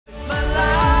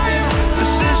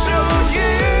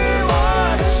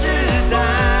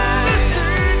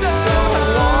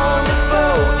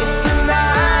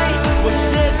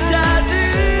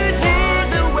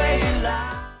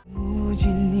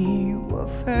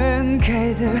分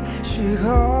开的时候，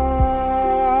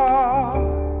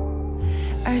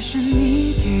爱是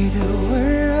你给的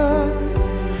温柔，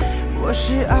我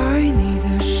是爱你的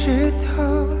石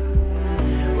头，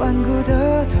顽固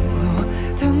的等候，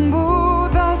等不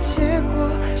到结果，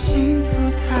幸福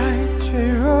太脆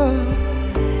弱，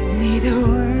你的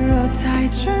温柔太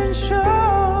成熟，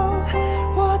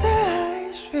我的爱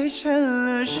碎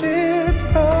成了石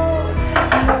头。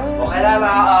我回来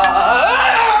了。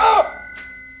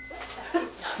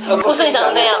不是你想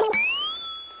的那样。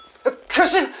可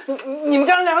是你们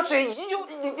刚刚两个嘴已经就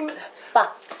你们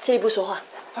爸，这一步说话，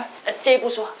这一步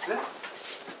说话。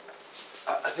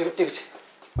对不起。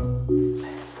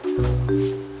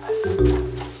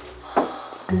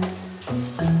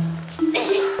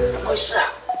怎么回事啊？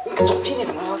你个总经理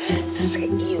怎么了？这是个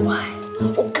意外。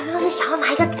我刚刚是想要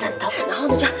拿一个枕头，然后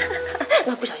呢就，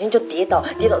那不小心就跌倒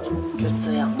就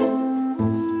这样。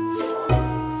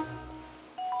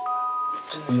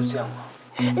真的就这样吗？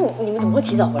你们怎么会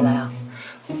提早回来啊？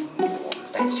我们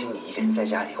担心你一个人在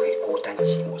家里会孤单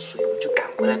寂寞，所以我们就赶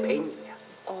回来陪你呀。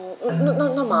哦，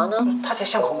那嘛呢？他在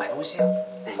巷口买东西啊，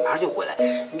你马上就回来。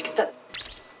你跟他，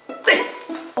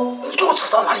你给我扯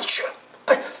到哪里去了？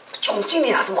不是，总经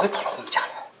理他怎么会跑到我们家来？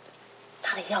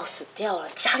他的钥匙掉了，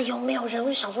家里又没有人，我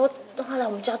就想说让他来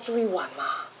我们家住一晚嘛。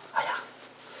哎呀，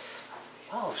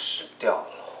钥匙掉了，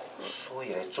所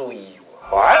以来住一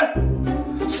晚？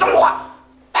什么话？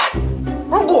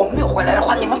如果我没有回来的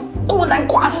话，你们孤男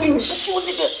寡女，你是说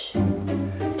那个？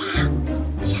爸，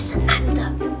我现在是男的。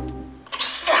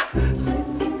是啊，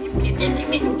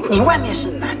你外面是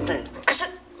男的，可是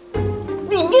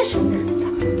里面是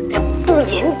女的，不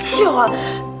研究啊？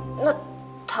那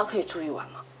他可以住一晚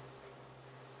吗？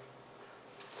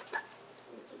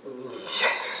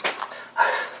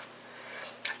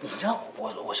你知道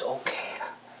我是 OK 的，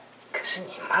可是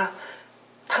你妈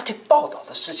她对报道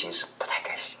的事情是不太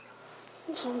开心。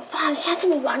怎么办？现在这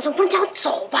么晚，总不能这样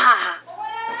走吧？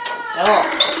然后，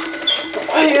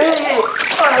哎呀，我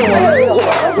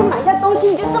去买一下东西，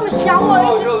你就这么想我？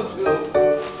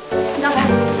你让开！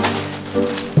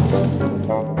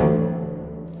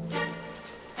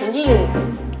总经理，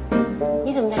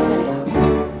你怎么在这里啊？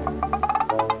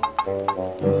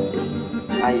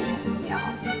阿姨你好。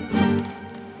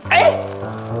哎，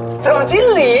总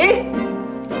经理，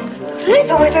你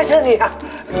怎么会在这里啊？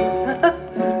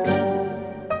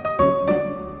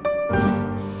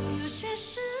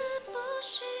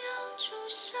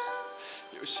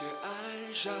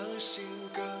让心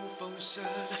更丰盛，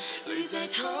泪在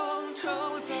偷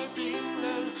偷在冰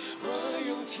冷，我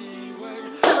用体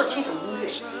温。这都听什么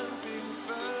音乐？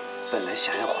本来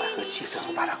想要缓和气氛，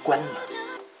我把它关了。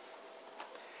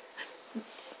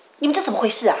你们这怎么回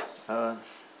事啊？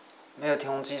没有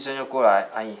听机声就过来，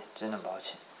阿姨，真的抱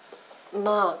歉。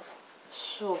妈，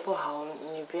是我不好，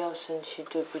你不要生气，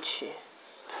对不起。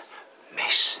没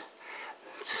事，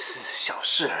这是小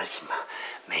事而已嘛，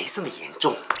没这么严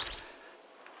重。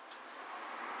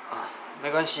没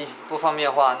关系，不方便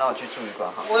的话，那我去住旅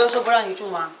馆好。我有说不让你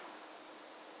住吗？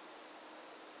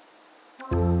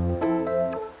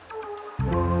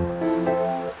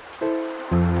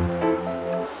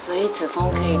所以子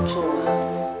枫可以住了。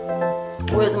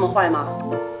我有这么坏吗？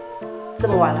这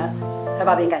么晚了，还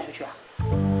把别人赶出去啊？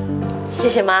谢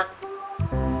谢妈。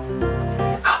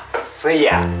好，所以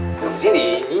啊，总经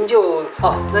理您就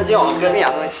那今天我们跟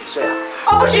Ya-Nuo一起睡啊？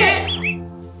哦，不行。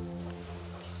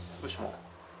为什么？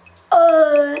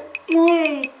因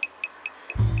为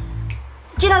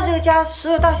进到这个家，所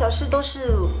有大小事都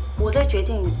是我在决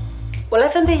定，我来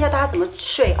分配一下大家怎么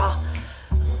睡啊。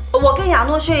我跟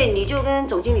Ya-Nuo睡，你就跟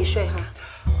总经理睡哈。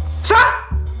啥？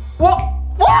我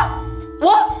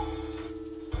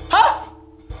好。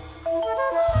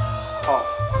好，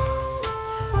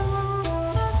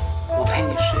我陪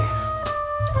你睡。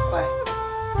乖。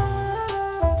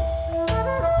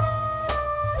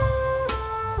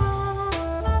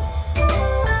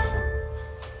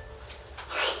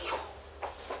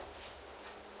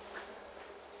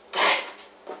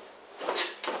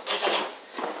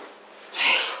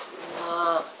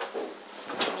妈，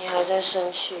你还在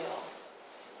生气哦？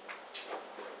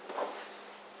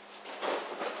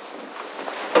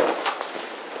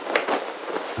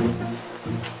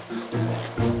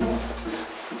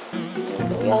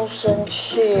不要生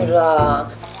气啦，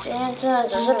今天真的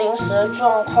只是临时的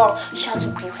状况，下次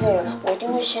不会了，我一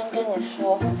定会先跟你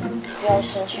说，不要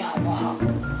生气好不好？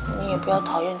你也不要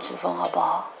讨厌子枫好不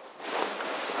好？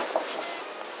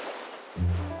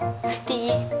第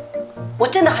一，我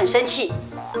真的很生气。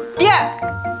第二，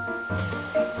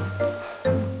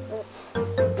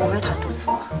我没有讨厌杜子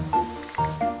枫啊，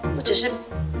我只是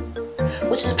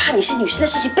我只是怕你是女生的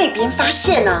事情被别人发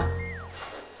现啊。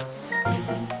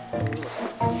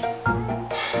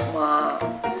妈，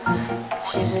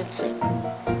其实这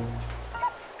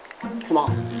什么？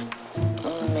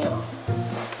没有，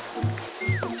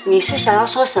你是想要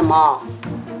说什么？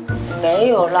没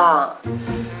有啦。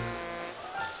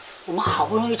我们好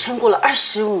不容易撑过了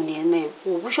25年呢，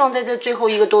我不希望在这最后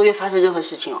1个多月发生任何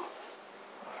事情哦。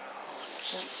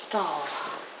知道啦，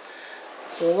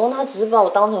子龙他只是把我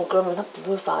当成哥们，他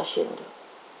不会发现的。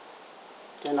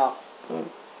真的？嗯。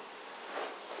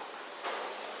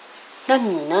那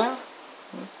你呢？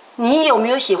你有没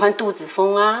有喜欢杜子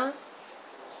峰啊？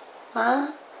啊？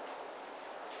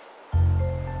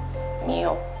没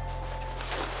有。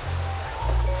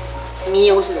没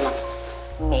有是什么？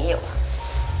没有。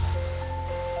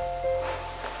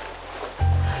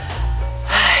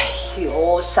哎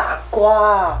呦，傻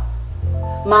瓜！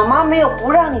妈妈没有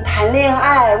不让你谈恋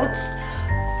爱，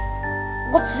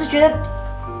我只是觉得，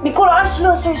你过了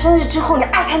26岁生日之后，你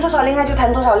爱谈多少恋爱就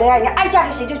谈多少恋爱，你爱嫁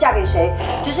给谁就嫁给谁。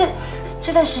只是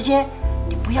这段时间，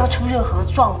你不要出任何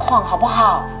状况，好不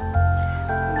好？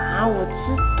妈，我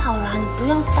知道啦，你不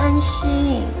要担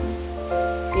心。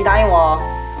你答应我，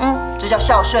这叫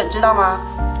孝顺，知道吗？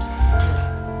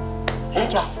睡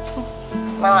觉。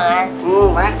妈晚安。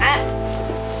晚安。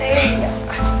哎呀。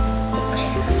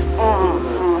我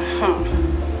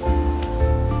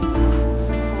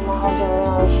们好久没有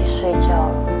一起睡觉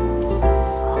了，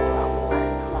好浪漫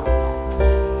啊！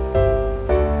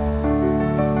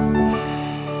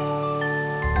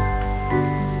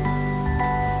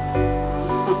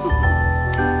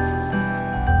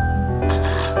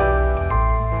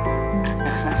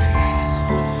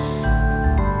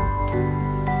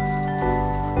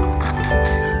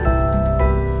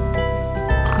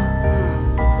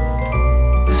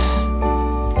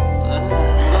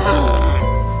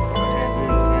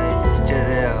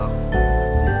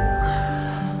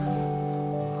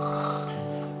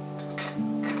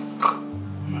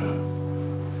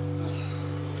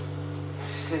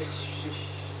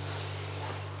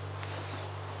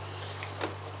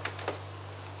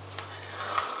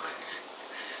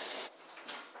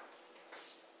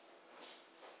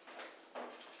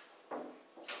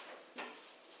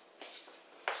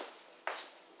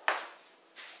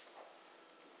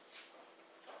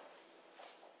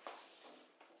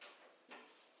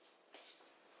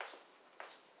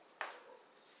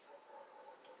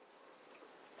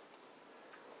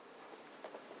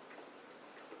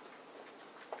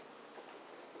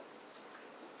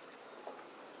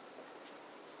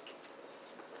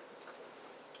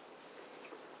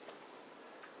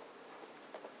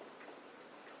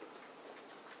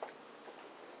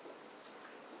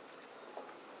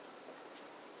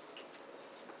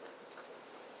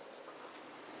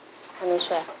还没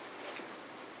睡啊？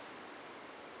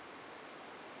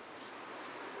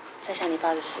在想你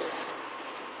爸的事。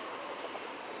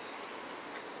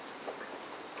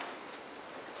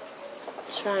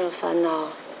虽然有烦恼，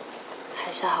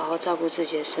还是要好好照顾自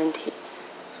己的身体，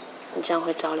你这样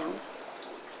会着凉的。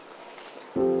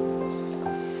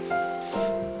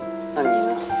那你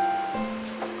呢？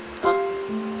啊？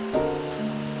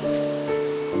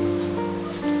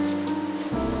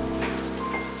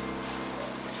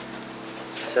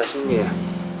小心点，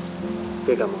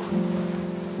别感冒。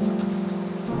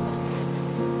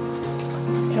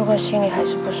如果心里还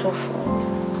是不舒服，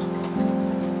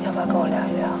要不要跟我聊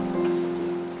一聊？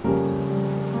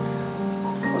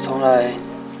我从来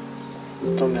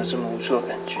都没有这么无助的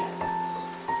感觉。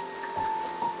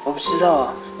我不知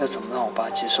道要怎么让我爸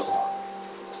接受我，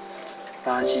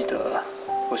让他记得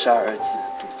我是他儿子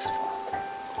杜子峰。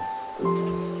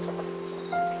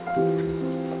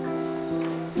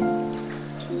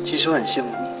其实我很羡慕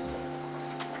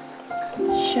你，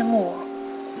羡慕我？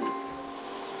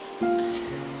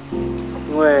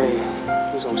因为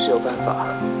你总是有办法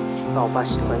让我爸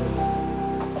喜欢你，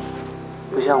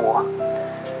不像我，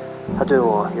他对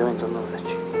我永远都那么的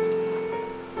拒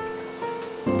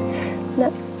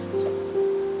绝。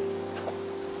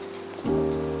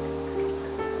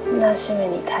那是因为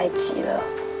你太急了。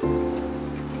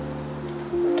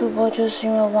杜波就是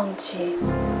因为忘记，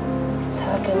才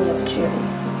会跟你有距离。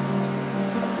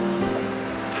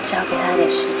只要给他一点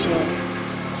时间，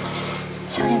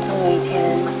相信总有一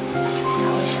天，他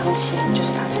会想起就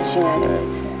是他真心爱的儿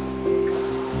子。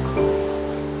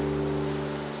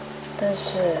但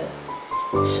是，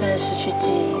虽然失去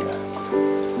记忆了，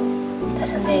但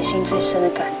是内心最深的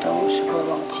感动是不会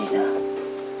忘记的。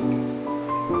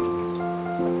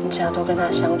你只要多跟他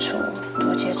相处，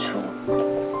多接触，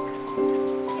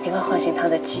一定会唤醒他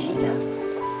的记忆的。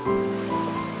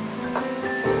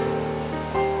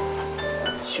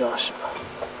希望是吧？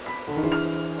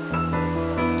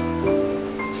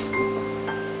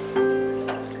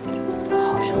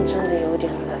好像真的有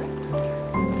点冷，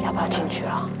要不要进去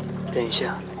啊？等一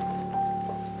下，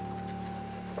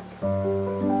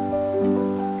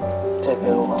再陪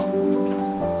我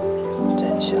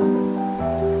站一下。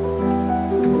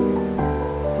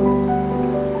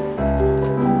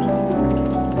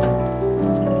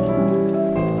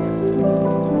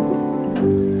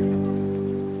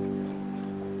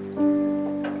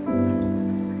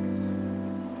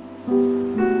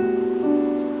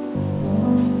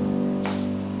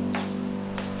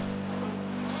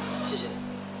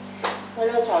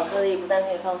巧克力不但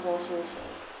可以放松心情，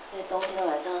在冬天的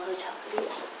晚上喝巧克力，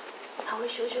还会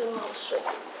咻咻很好睡。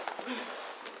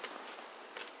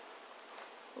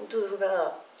你肚子会不会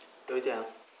饿？有一点啊。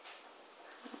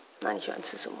那你喜欢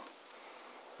吃什么？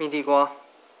蜜地瓜。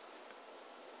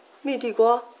蜜地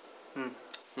瓜？嗯，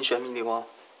你喜欢蜜地瓜？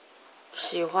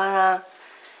喜欢啊。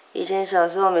以前小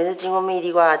时候每次经过蜜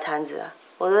地瓜的摊子啊，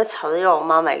我都会吵着要我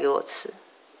妈买给我吃。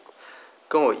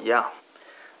跟我一样，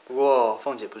不过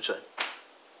凤姐不准。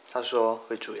她说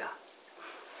会蛀牙，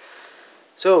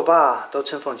所以我爸都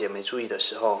趁凤姐没注意的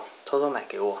时候偷偷买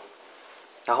给我，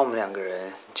然后我们2个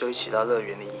人就一起到乐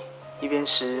园里，一边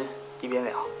吃一边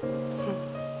聊。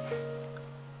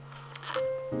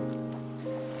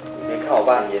你别看我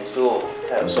爸很严肃，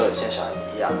他有时候也像小孩子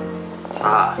一样。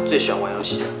他最喜欢玩游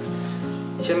戏了，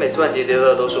以前每次玩叠叠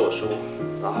乐都是我输，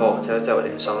然后他就在我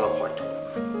脸上乱画图。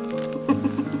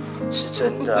是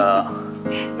真的。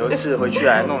有一次回去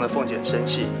还弄得凤姐很生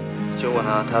气，结果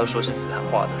呢，她又说是子涵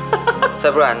画的，再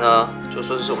不然呢，就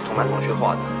说这是我同班同学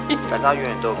画的。反正她永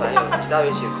远都，反正有一大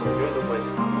堆借口，永远都不会是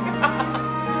她。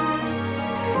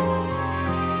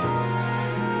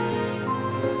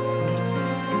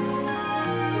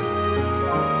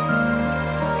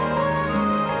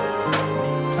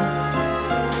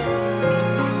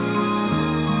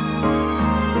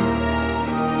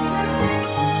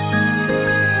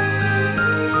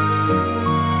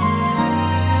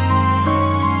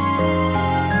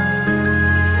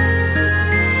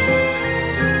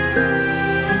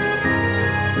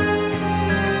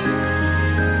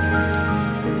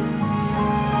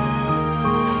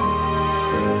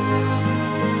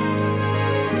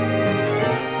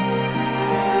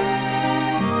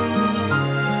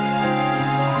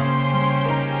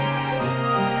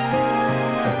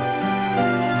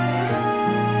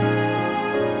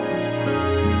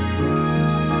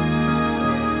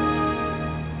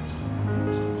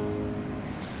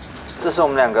这是我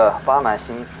们2个帮他买的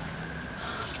新衣服。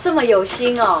这么有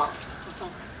心哦。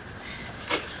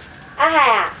阿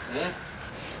海啊，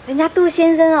人家杜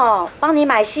先生哦，帮你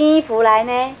买新衣服来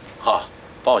呢。好，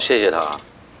帮我谢谢他。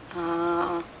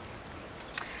啊，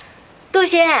杜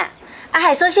先，阿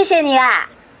海说谢谢你啦。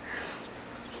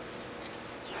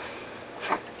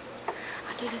啊，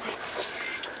对，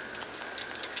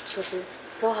锁匙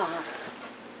收好啊。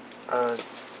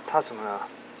他怎么了？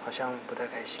好像不太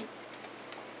开心。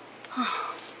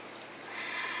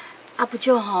不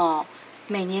就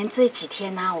每年这几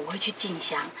天呢，我会去进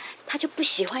香，他就不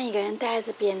喜欢一个人待在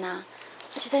这边呢，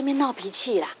他就在那边闹脾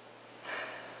气啦。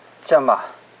这样吧，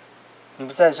你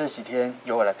不在这几天，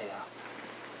由我来陪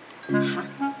他。哈，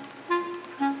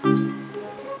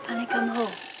安尼刚好。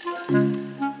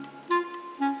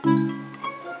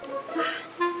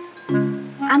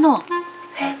阿诺，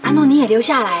阿诺你也留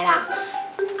下来啦。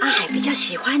阿海比较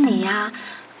喜欢你呀。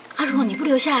如果你不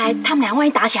留下来，他们俩万一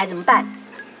打起来怎么办？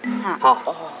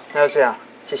好，那就这样，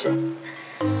谢谢。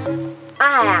阿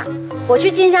海啊，我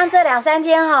去进香这2、3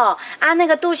天那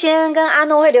个杜先生跟阿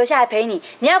诺会留下来陪你，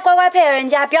你要乖乖配合人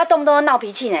家，不要动不动闹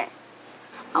脾气呢。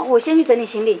我先去整理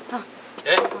行李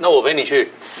那我陪你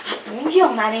去。不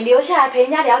用啦，你留下来陪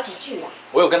人家聊几句啦。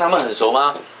我有跟他们很熟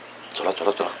吗？走了。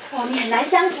哇，你很难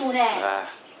相处呢。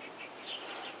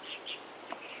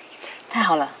太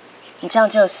好了，你这样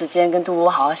就有时间跟杜波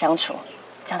好好相处，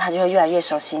这样他就会越来越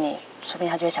熟悉你，说不定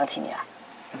他就会想起你了。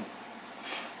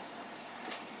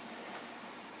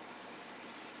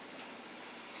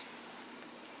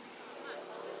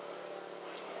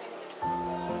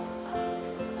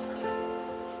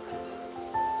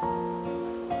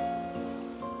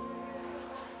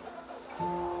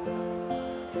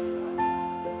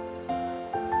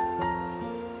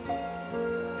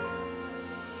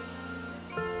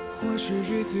或许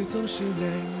日子总是难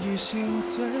以幸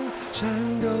存，颤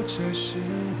抖着湿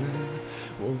润。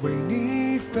我为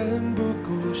你奋不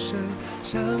顾身，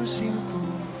向幸福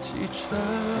启程。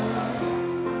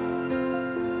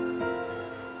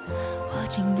花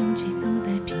尽勇气，总在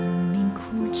拼命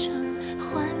苦撑，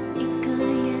换一个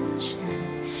眼神。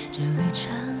这旅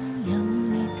程有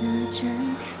你真，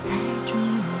才终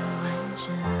于完整。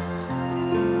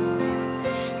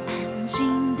安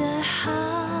静的好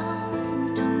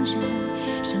动人，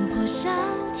像破晓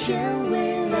天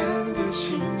微亮的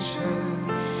清晨，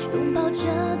拥抱着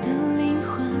的灵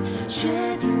魂，决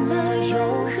定了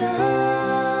永恒。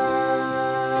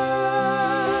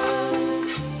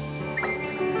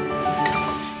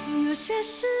有些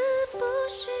事不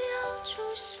需要出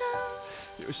声。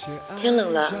天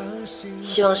冷了，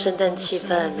希望圣诞气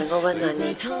氛能够温暖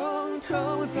你。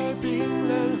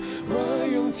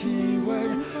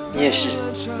你也是，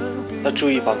要注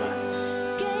意保暖。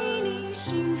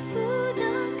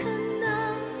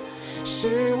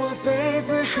是我最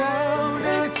自豪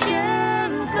的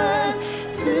天分，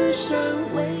此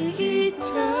生唯一的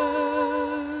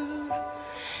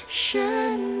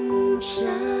认真。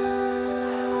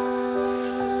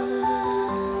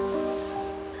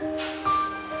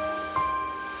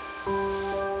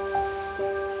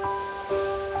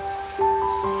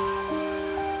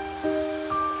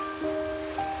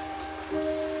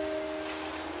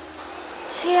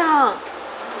七阳，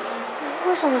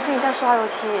为什么是你在刷油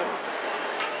漆？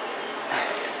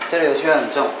这里油漆味很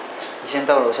重，你先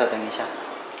到楼下等一下。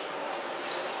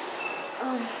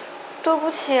对不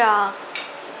起啊，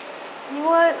因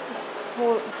为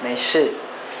我没事，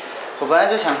我本来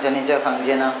就想整理这个房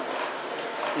间呢，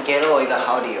你给了我一个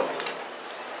好理由。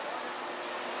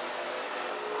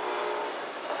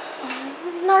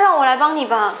那让我来帮你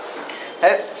吧。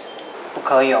哎，不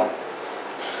可以哦，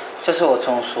这是我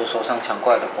从叔手上抢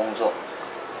过来的工作，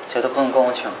谁都不能跟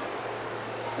我抢，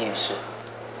你也是。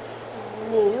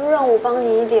你就让我帮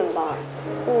你一点吧，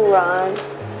不然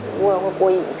我也会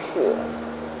过意不去的。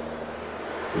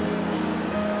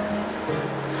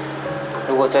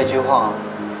如果这句话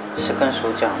是跟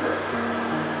叔讲的，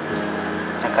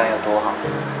那该有多好。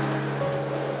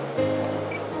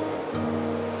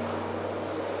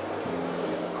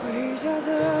回家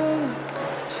的路，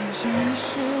像是迷失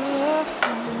了方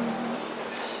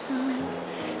向，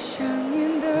想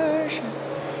念的人，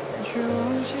但却忘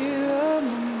记了梦。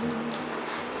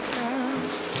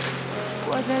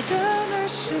我在等待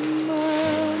什么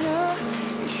呢？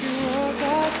也许我在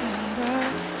等待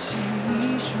心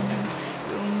中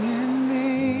永远没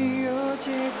有结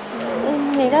果。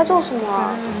你在做什么啊？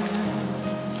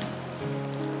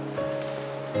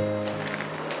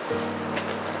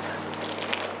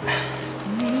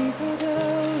你走的路，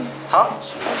好。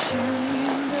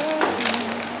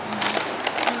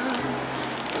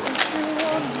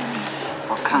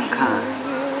我看看。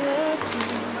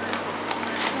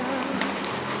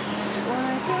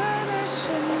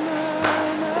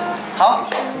好，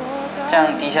这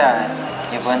样滴下来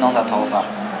也不会弄到头发。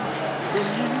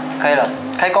可以了，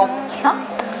开工。好。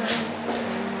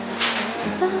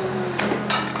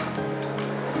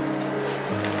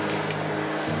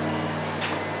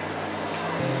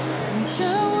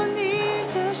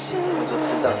我就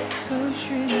知道，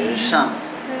直上，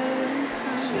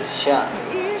直下，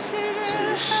直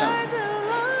上。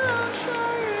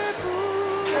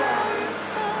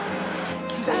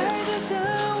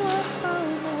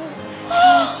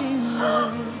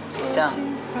这样，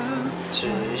直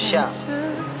下，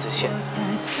直线。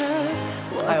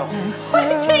哎呦！会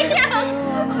这样，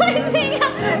会这样。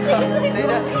等一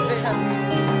下，等一下。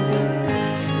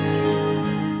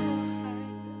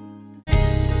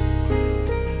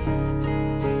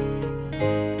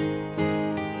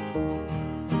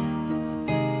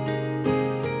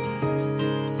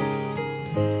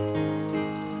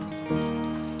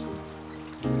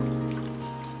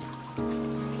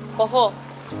伯父。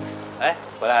哎，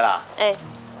回来啦。哎。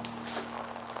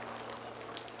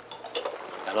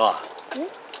亚诺，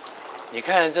你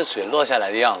看这水落下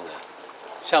来的样子，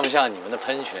像不像你们的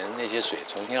喷泉那些水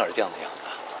从天而降的样子啊？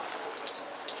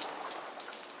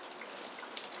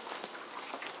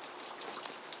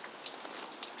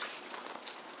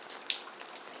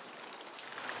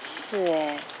是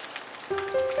哎。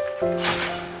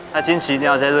那坚持一定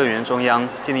要在乐园中央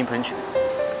建立喷泉。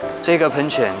这个喷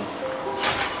泉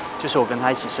就是我跟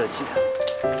他一起设计的。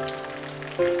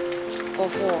伯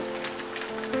父，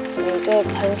你对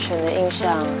喷泉的印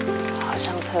象好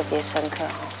像特别深刻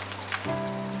哦。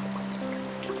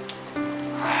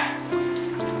唉，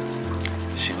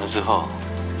醒了之后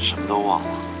什么都忘了，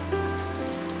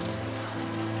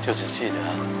就只记得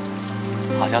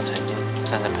好像曾经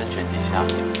站在喷泉底下，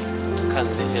看着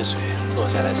那些水落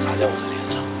下来洒在我的脸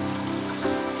上，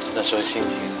那时候心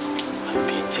情很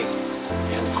平静，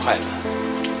也很快乐，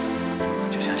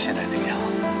就像现在这个样子。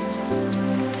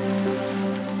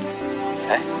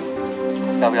哎，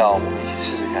要不要我们一起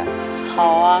试试看？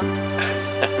好啊。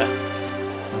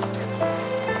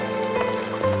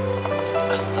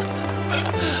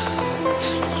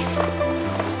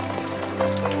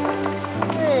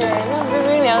那冰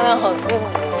冰凉凉好幸福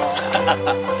哦。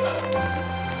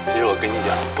其实我跟你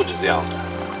讲，不止这样的，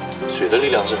水的力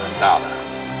量是很大的，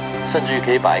甚至于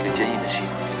可以把一个坚硬的心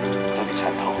都给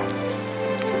穿透。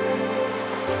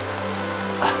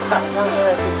好像真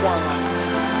的是这样啊。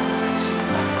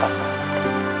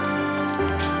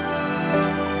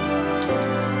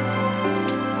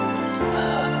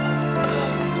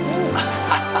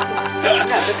你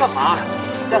俩在干嘛？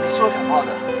这样你是会感冒的。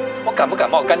我感不感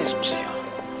冒干你什么事情啊？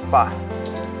爸，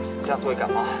你这样子会感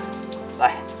冒。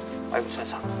来，把衣服穿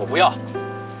上。我不要。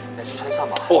还是穿上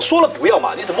吧。我说了不要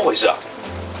嘛，你怎么回事啊？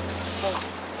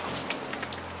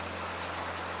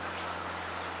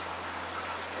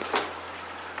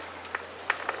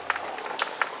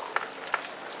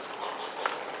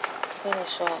我跟你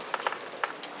说，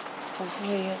我不会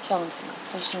这样子，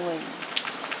都是因为你。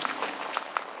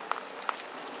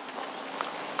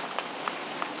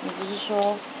你不是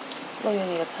说乐园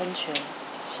里的喷泉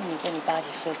是你跟你爸一起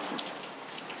设计的？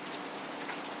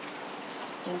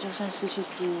人就算失去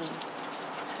记忆，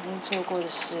曾经做过的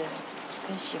事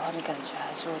跟喜欢的感觉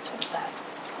还是会存在。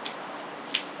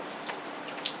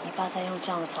你爸在用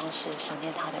这样的方式想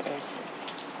念他的儿子，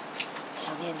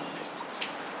想念你。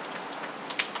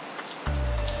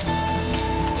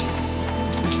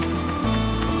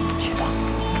去吧，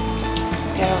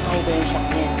不要让他一个人想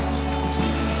念，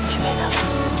去陪他吧。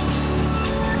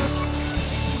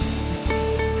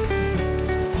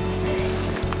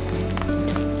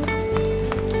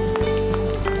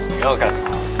你要干什么？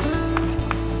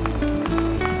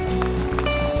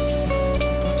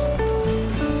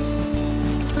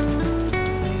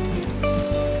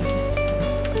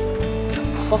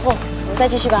伯父，我们再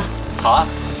继续吧。好啊。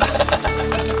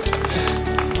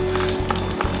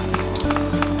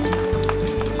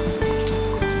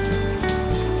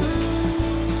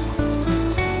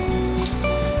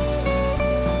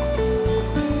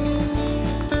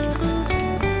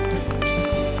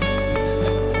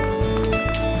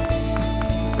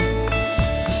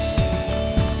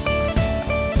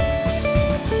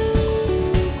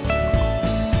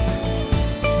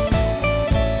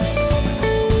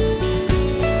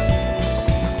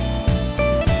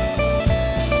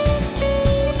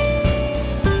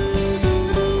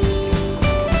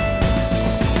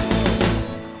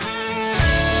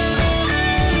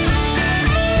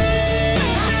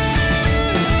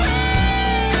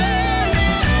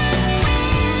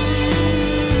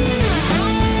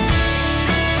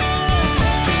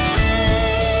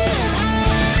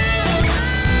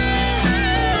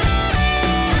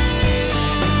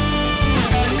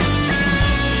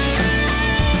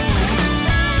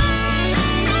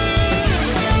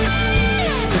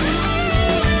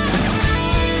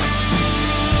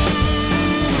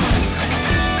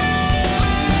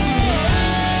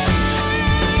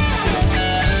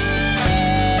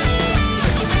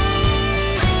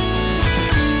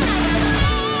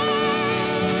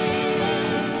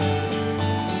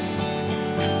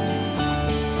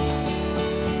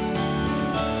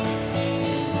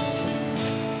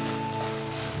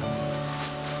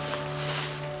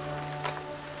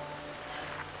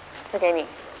这给你，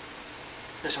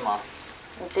这什么？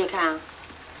你自己看啊。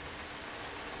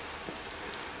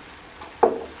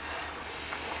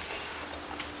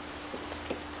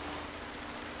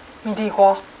蜜地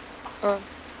瓜。嗯。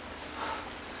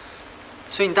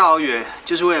所以你大老远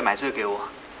就是为了买这个给我？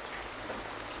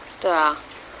对啊，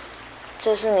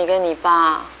这是你跟你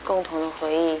爸共同的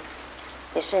回忆，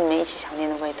也是你们一起想念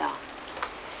的味道。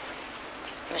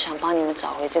我想帮你们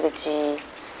找回这个记忆，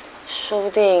说不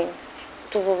定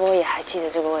杜波波也还记得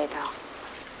这个味道。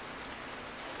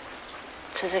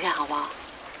吃吃看好不好？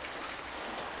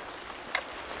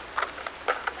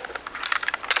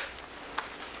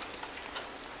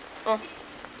嗯。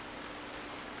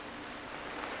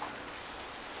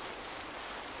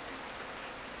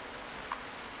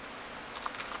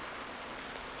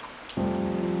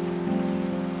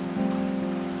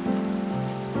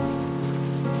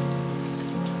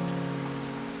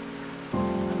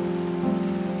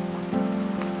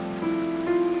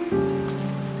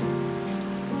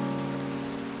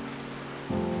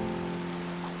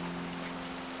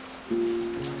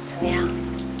怎么样？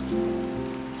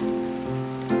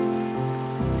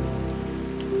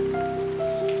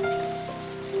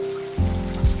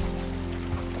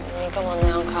你干嘛那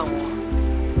样看我？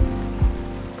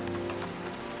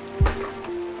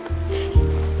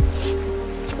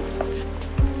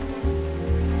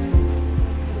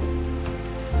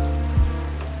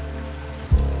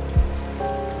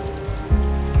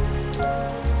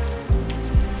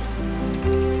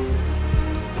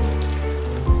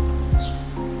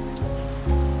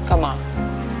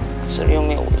死了又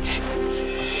没有委屈。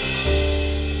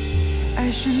爱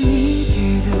是你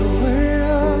给的温柔，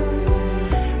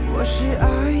我是爱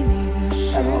你的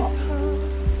石头。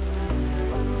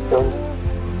有你，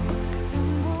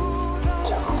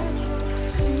真好。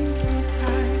幸福太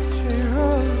脆弱，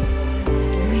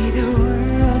你的温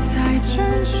柔太沉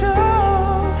重，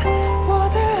我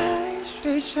的爱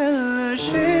碎成了石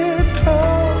头，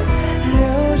流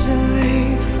着泪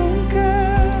风干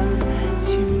寂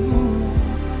寞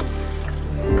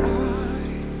的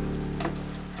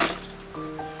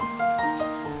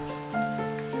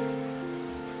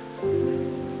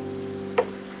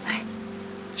来，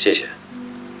谢谢。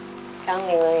刚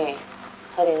淋了雨，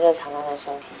喝点热茶暖暖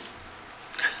身体。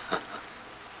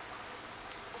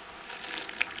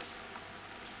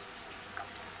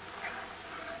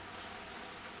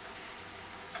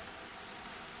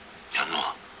杨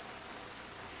诺，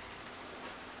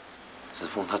子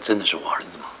凤他真的是我儿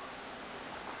子吗？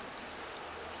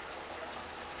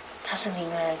他是您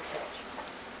的儿子，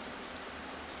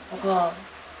不过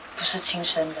不是亲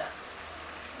生的。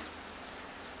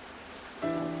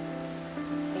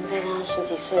您在他10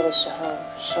几岁的时候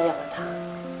收养了他，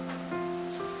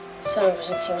虽然不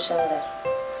是亲生的，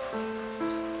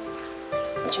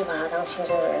你却把他当亲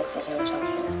生的儿子一样照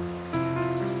顾，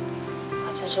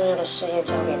把最重要的事业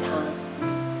交给他，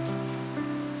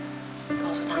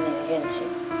告诉他你的愿景，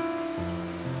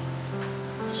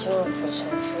希望子承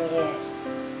父业，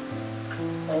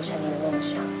完成你的梦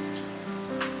想。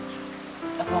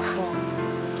而伯父，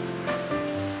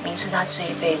您是他这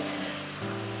一辈子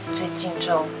最敬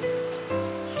重、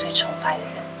最崇拜的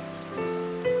人。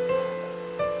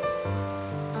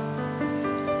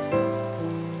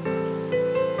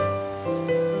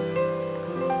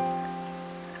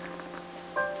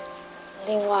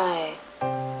另外，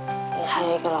你还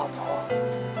有一个老婆，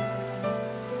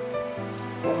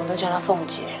我们都叫她凤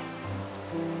姐，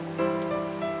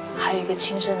还有一个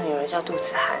亲生的女儿叫杜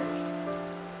子涵。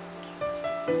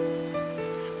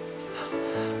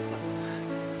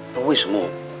那为什么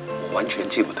我完全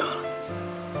记不得了？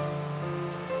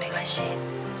没关系，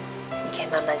你可以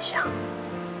慢慢想。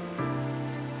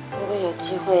如果有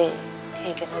机会可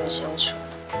以跟他们相处，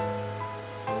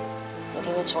一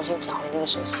定会重新找回那个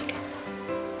熟悉感的。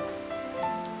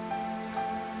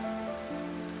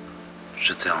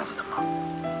是这样子的吗？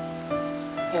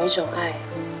有一种爱，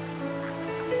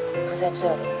不在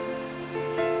这里，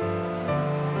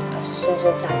而是深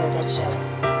深扎根在这里。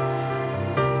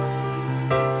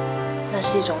那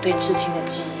是一种对至亲的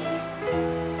记忆。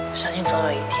我相信总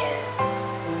有一天，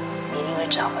你一定会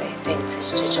找回对你自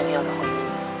己最重要的回忆。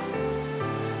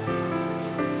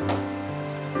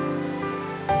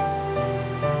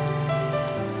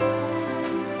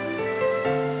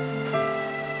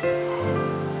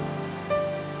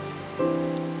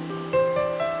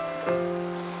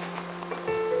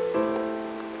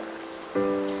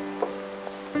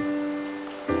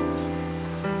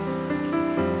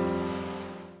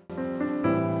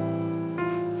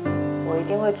一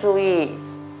定会注意，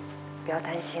不要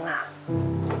担心啦。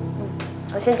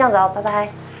我先这样子哦，拜拜。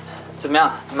怎么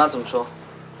样？你妈怎么说？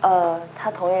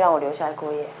她同意让我留下来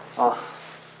过夜。哦。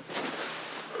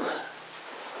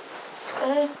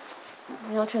哎，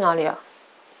你要去哪里啊？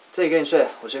这里跟你睡，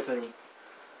我睡客厅。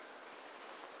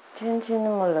天气那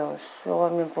么冷，睡外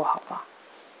面不好吧？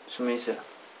什么意思？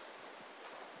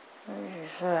那一起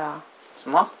睡啊。什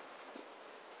么？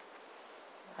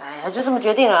哎呀，就这么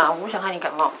决定了，我不想害你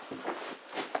感冒。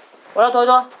我要拖一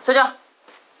拖，睡觉。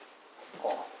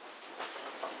哦。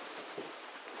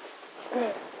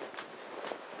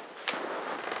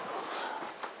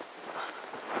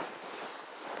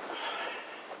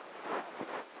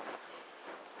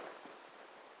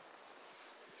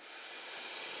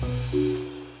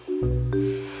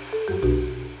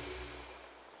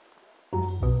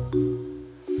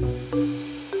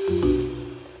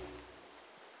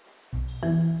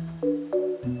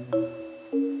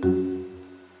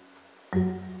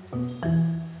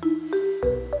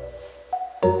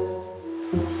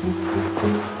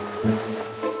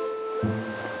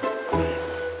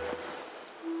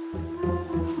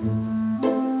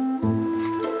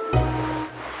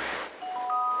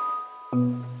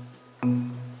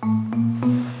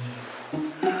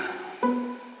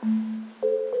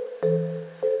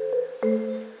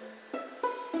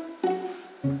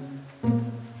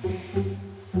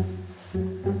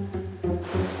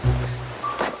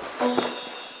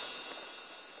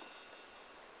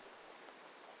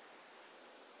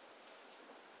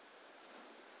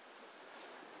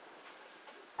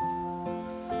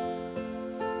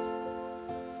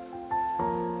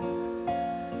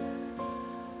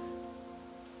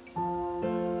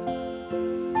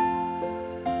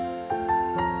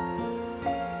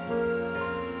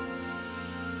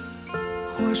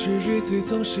许日子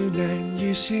总是难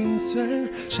以幸存，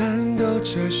颤抖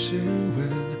着失温。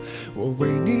我为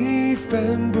你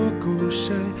奋不顾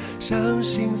身，向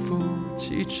幸福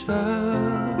启程。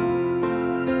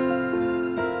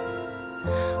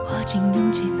花尽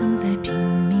勇气，总在拼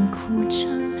命哭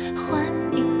撑，换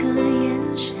一个眼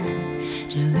神。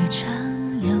这旅程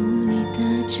有你的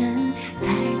真，才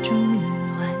终于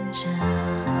完整。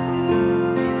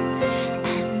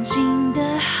安静的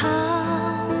好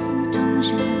动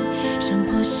人，像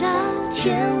破晓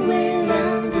天微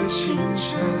亮的清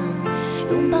晨，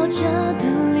拥抱着的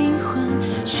灵魂，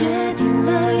确定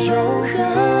了永恒。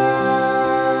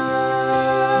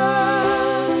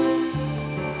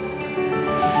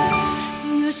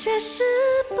有些事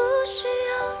不需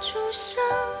要出声，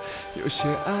有些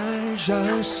爱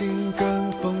让心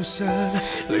更丰盛，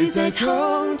泪在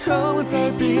通通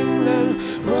在冰冷，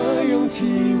我用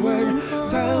体温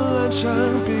灿烂成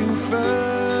缤纷。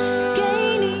给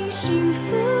你幸福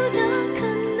的可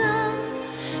能，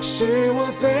是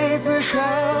我最自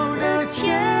豪的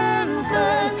天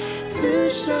分，此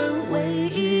生唯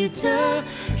一的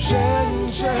认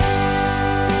真。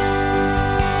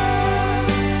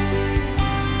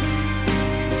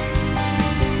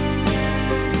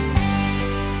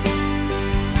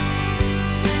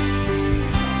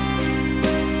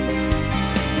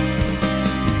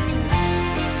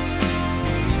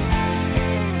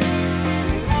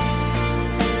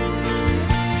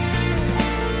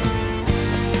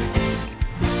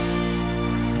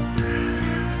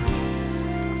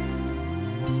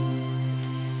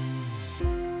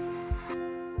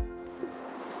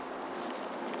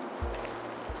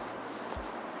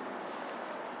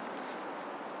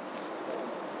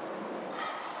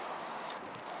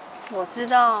我知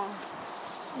道，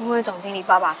因为总经理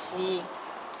爸爸失忆，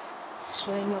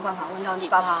所以没有办法问到你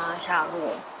爸爸的下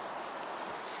落，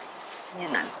你也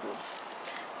难过。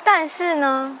但是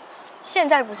呢，现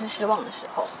在不是失望的时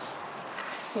候，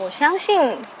我相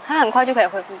信他很快就可以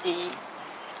恢复记忆，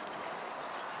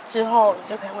之后你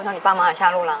就可以问到你爸妈的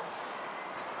下落啦。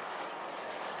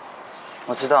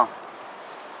我知道，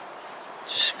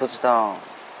只是不知道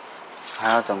还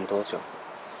要等多久。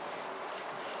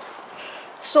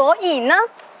所以呢，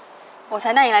我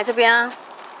才带你来这边啊。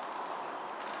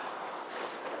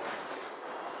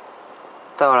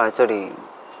带我来这里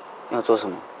要做什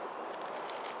么？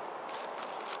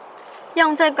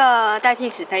用这个代替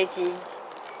纸飞机，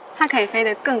它可以飞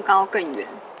得更高更远。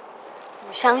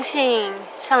我相信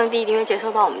上帝一定会接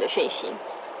收到我们的讯息，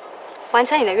完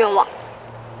成你的愿望。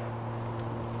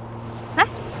来，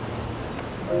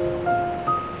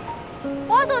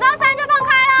我数到3就放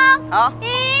开了。好。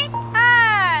1、2、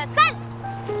3。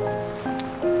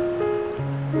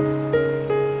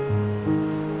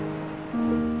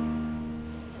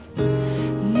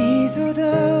你走的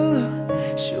路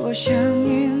是我想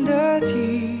念的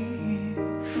地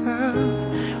方，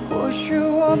或许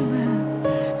我们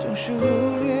总是忽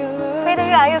略了。飞得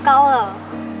越来越高了。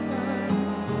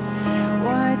我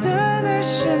爱的那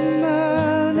什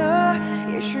么呢？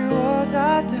也许我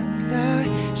在等待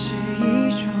是一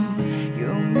种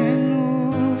永远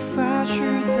无法取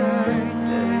代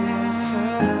的缘分。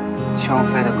希望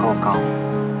飞得够高。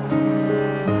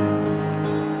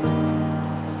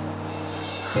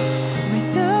每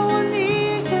当我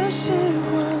逆着时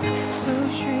光搜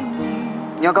寻你，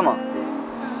你要干嘛？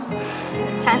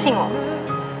相信我。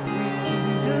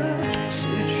失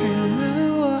去了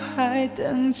我还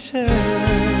等着。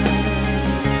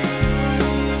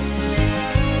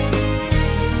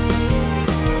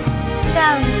这样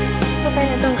就飞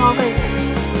得更高更远，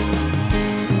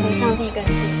离上帝更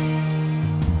近。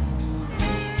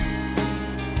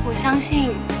我相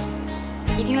信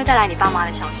一定会带来你爸妈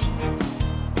的消息。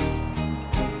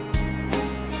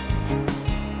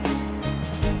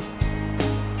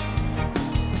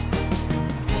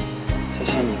谢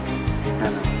谢你，娜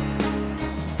娜。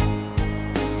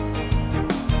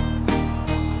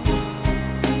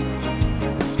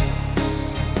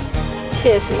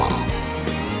谢什么？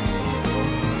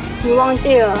你忘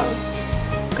记了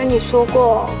跟你说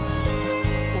过，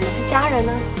我们是家人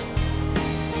呢。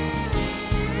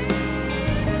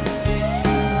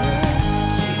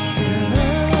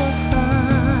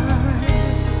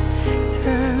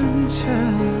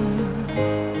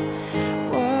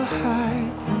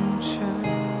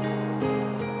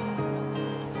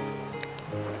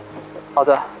好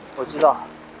的，我知道。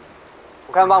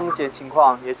我看爸母姐的情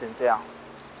况也只能这样。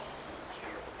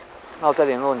那我再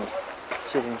联络你，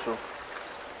谢情书。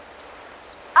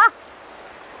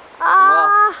怎么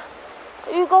了？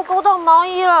鱼钩勾到毛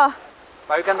衣了。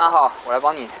把鱼竿拿好，我来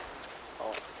帮你。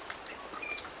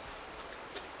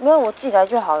没有，我自己来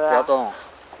就好了。不要动。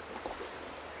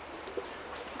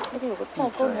里有个倒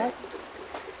钩，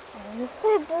你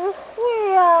会不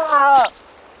会啊？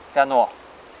亚诺，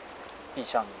闭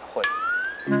上你的会。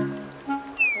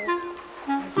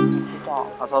你怎么知道？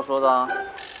阿超说的啊。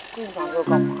跟你讲这个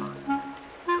干嘛？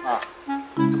啊，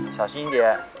小心一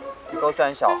点，鱼钩虽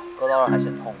然小，勾到了还是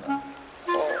很痛的。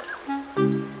知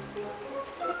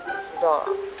道了，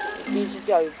你第一次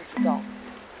钓鱼不知道，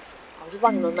我去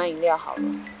帮你们买饮料好了。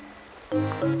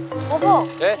伯父，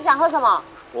你想喝什么？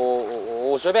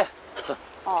我随便。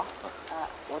哦，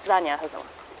我知道你要喝什么。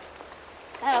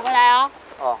待会回来哦。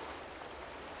哦。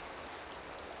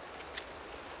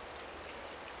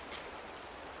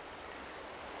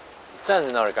站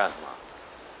在那儿干什么？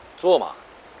坐嘛。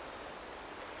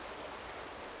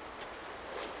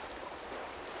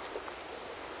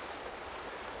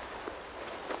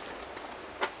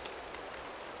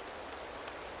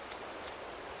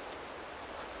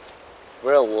不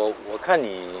是我看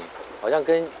你好像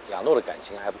跟亚诺的感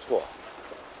情还不错。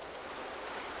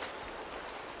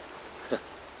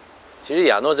其实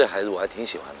亚诺这孩子我还挺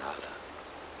喜欢他的，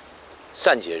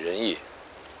善解人意，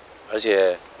而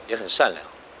且也很善良。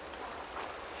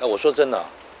那我说真的，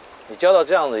你交到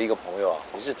这样的一个朋友，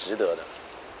你是值得的。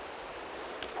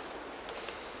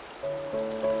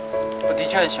我的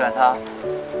确很喜欢他，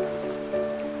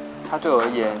他对我而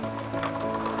言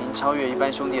已经超越一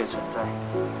般兄弟的存在，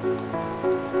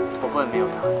我不能没有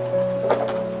他。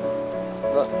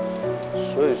那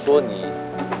所以说你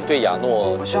对亚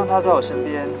诺，我希望他在我身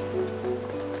边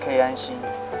可以安心，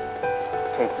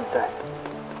可以自在，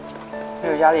没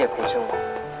有压力也陪着我，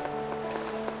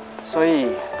所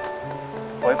以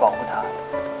我会保护他，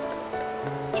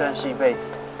就算是一辈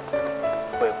子，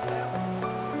我也不在乎。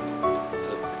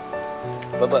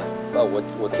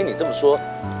我听你这么说，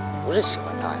不是喜欢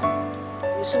他呀，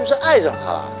你是不是爱上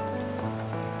他了？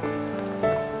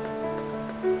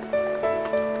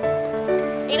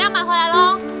饮料买回来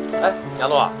喽。哎，亚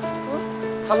诺啊，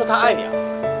他说他爱你啊。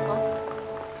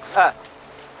哎，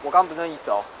我刚不是那意思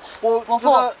哦。伯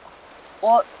父，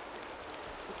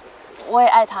我也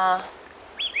爱他。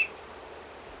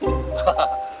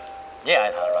你也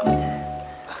爱他是吧？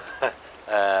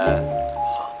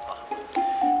好，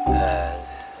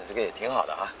这个也挺好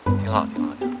的啊，挺好的。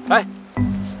哎，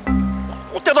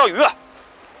我钓到鱼了。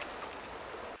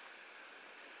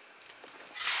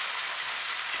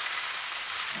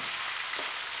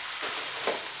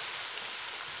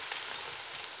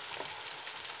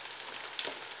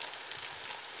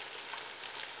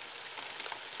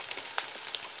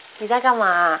你在干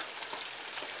嘛？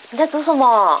你在煮什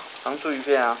么？糖醋鱼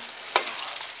片啊。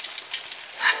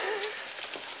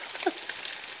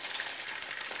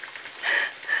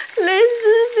零时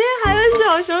间还有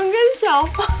小熊跟小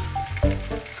花。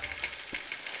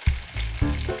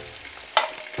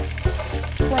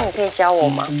那你可以教我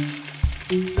吗？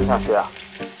你想学啊？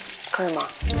可以吗？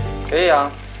可以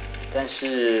啊，但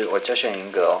是我教学很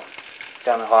严格哦。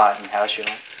这样的话，你还要学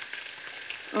吗？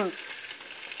嗯。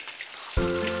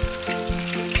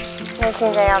那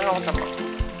现在要弄什么？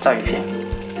炸鱼片。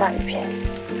炸鱼片。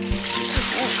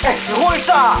哎，你会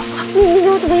炸？你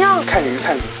又怎么样？看鱼。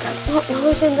然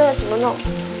后现在怎么弄？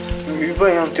鱼不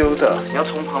能用丢的，你要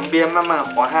从旁边慢慢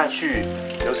滑下去，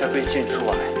油才不会溅出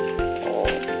来。哦。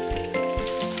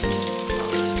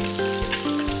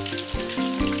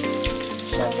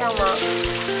像这样吗？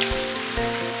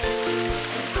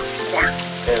这样。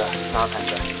可以了，那我看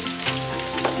出来。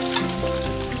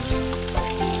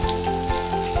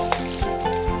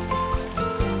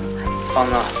放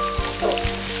那。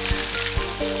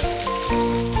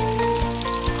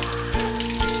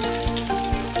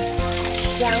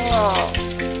香哦！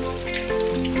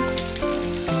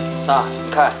那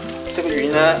你看这个鱼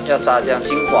呢，要炸这样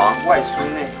金黄，外酥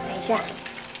内。等一下，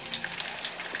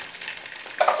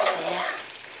谁呀？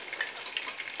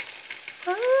啊，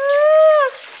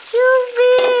朱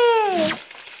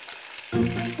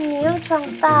比，你又长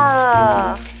大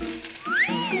了。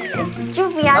朱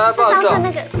比啊，是上次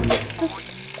那个。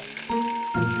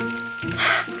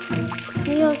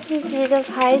你有自己的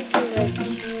牌子了，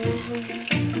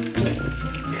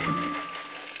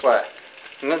喂，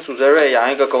你跟祖泽瑞养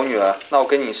一个狗女儿，那我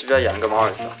跟你是不是要养一个猫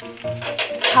儿子啊？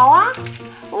好啊，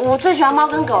我最喜欢猫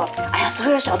跟狗。哎呀，所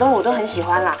有的小动物我都很喜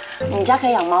欢啦。你家可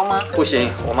以养猫吗？不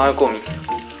行，我妈会过敏。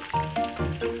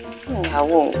你还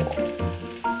问我？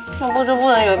那不就不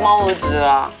能有猫儿子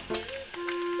啊？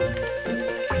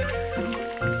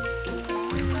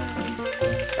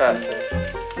哎，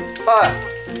爸，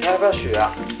你要不要学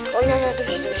啊？哦，要，对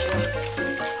不起。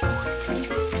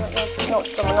弄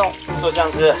怎么弄？做这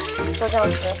样吃。做这样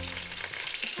吃。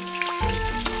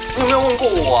你有没有问过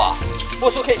我啊？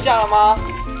我说可以下了吗？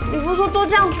你不是说多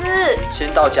这样子？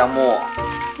先倒姜末。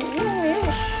你又没有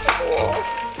说。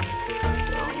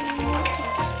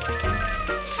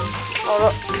好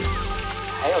了。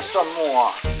还有蒜末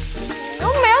啊。你又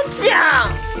没有讲。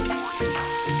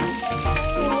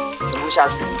全部下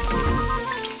去。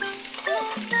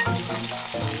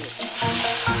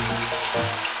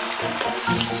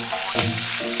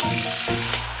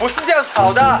不是这样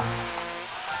炒的。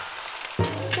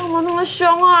干嘛那么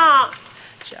凶啊？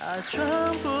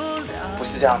不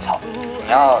是这样炒，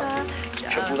你要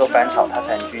全部都翻炒，它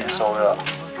才能均匀受热，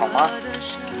好吗？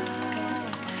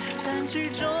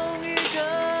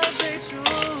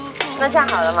那这样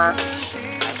好了吗？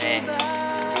还没，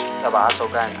要把它收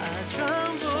干。什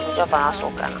么叫把它收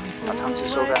干啊？把汤汁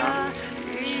收干啊。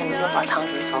什么叫把汤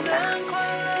汁收干啊？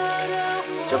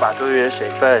就把多余的水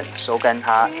分收干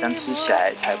它，这样吃起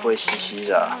来才不会稀稀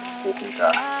的、糊糊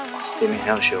的。这面很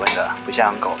有学问的，不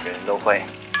像狗，人人都会。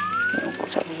我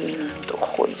才不是人人都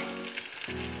会。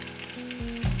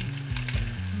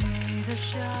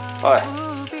喂，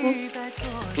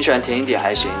你喜欢甜一点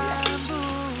还是咸一点？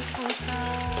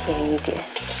甜一点。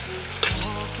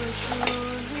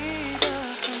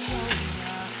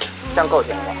这样够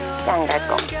甜了吧？这样应该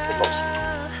够。不够咸。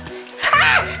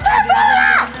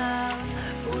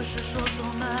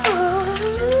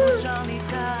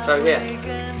照片。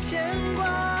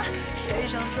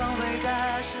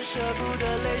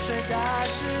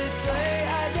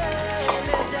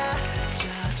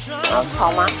要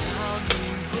炒吗？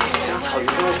这样炒鱼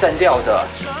都会散掉的，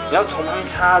你要从旁边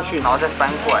插下去，然后再翻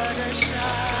过来。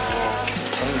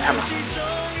给你们看吧。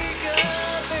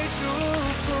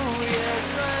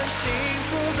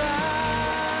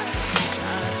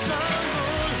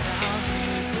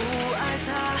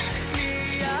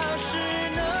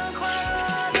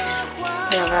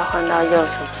要不要换到右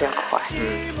手比较快？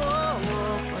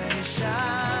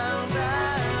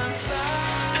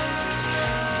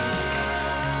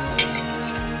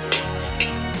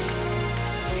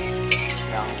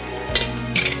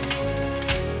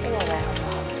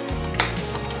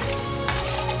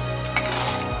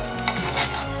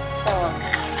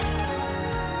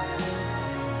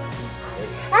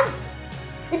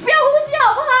你不要呼吸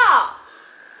好不好？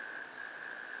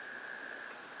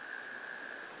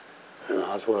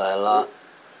拿出来了。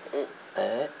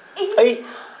哎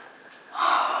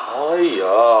呀，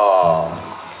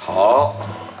好，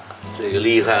这个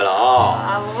厉害了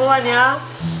啊！我不管你了。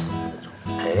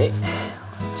哎，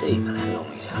这个来弄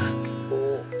一下。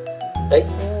哎，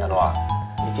亚诺啊，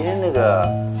你今天那个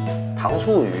糖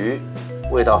醋鱼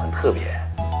味道很特别。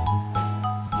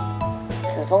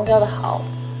子枫教的好。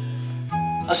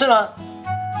啊，是吗？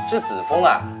是子枫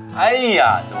啊！哎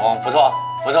呀，子枫不错，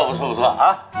不错，不错，不错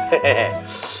啊！嘿嘿嘿，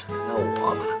那我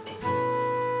吧，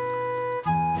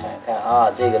看看啊，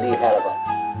这个厉害了吧？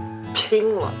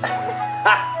拼了！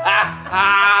哈哈哈！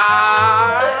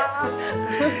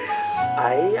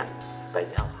哎呀，白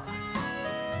讲话。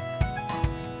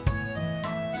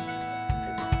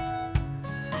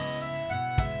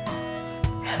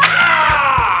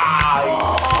哎呦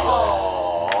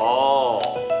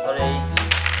 ，sorry。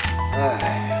哎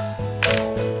呀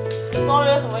 ，sorry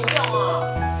有什么用啊？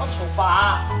要处罚。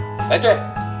哎，对，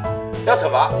要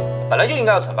惩罚，本来就应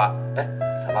该要惩罚。哎，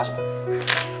惩罚什么？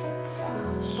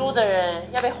输的人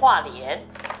要被画脸。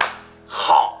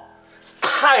好，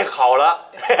太好了！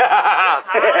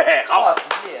好，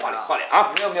画脸啊！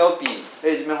你有没有笔？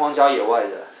哎，这边荒郊野外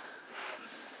的。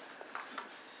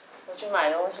我去买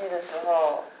东西的时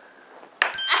候。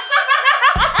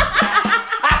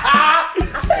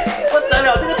不得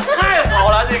了，这个太好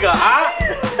了，这个啊！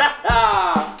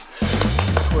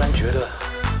突然觉得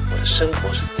我的生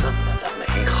活是这么的美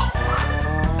好啊！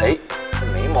哎，这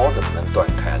眉毛怎么能断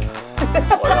开呢？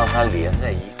我让它连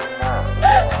在一块儿。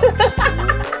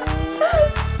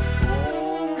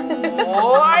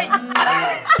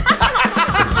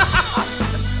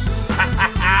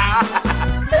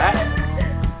哎，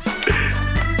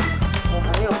我还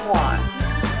没有画哎。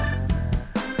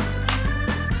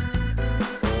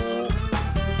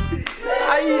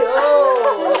哎呦，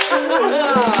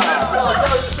好笑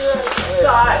死！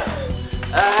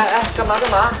哎，干嘛？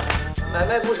买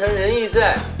卖不成仁义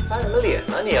在，翻什么脸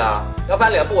呢你啊？要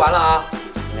翻脸不玩了啊？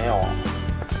没有啊。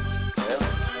没有，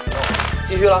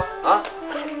继续了啊！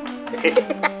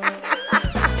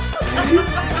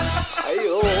哎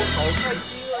呦，好开心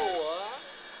啊我！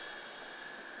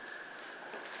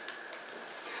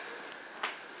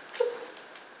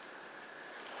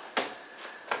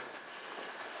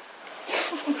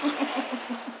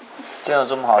真有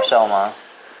这么好笑吗？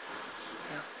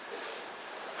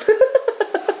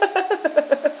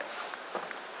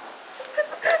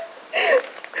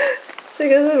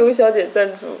个是卢小姐赞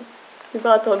助，你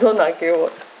把它偷偷拿给我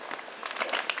的。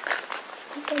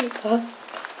帮你擦。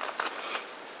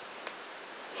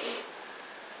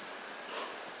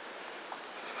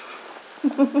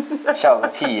笑个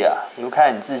屁呀！你不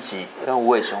看你自己跟无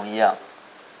尾熊一样，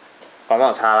帮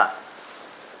我擦啦。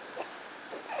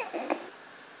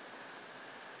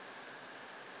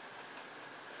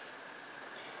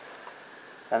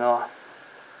Ya-Nuo，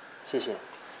谢谢。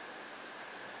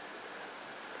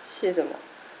谢什么？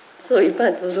做一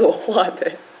半都是我画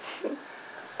的。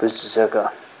不是指这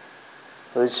个，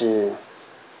我是指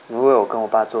你为我跟我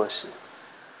爸做事。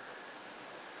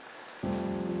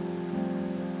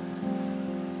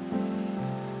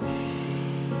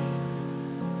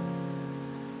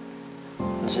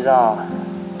你知道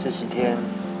这几天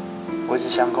我一直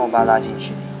想跟我爸拉近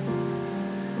距离，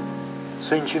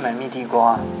所以你去买蜜地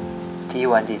瓜，第一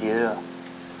碗底碟热，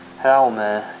还让我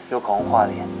们有口红画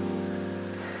脸。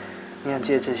你想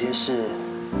借这些事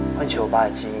唤起我爸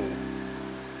的记忆，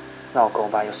让我跟我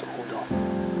爸有所互动。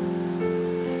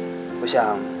我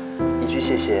想一句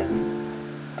谢谢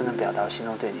不能表达我心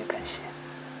中对你的感谢。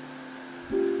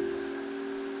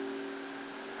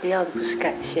我要的不是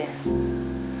感谢。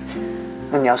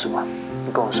那你要什么？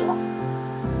你跟我说。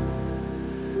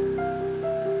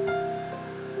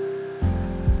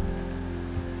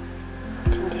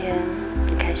今天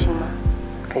你开心吗？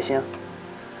开心啊。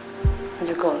那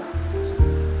就够了。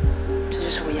这就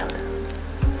是我要的。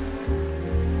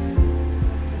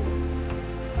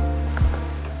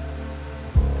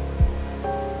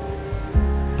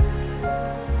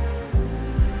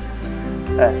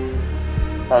哎，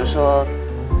老实说，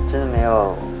真的没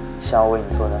有想要为你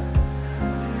做的。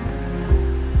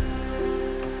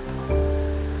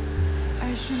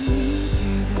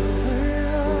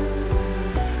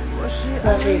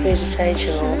那就一辈子在一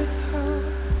起喽。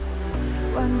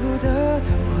顽固的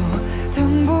等候，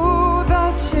等不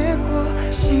到结果，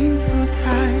幸福太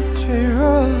脆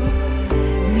弱，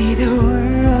你的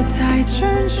温柔太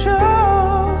沉重，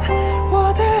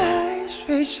我的爱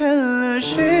水成了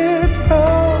石头，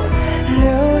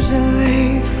流着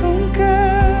泪风干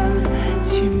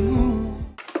寂寞。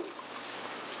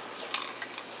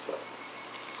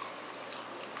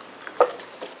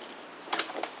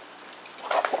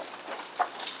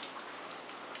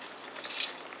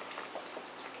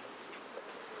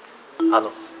阿诺，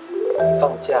你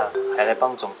放假还来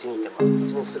帮总经理的忙，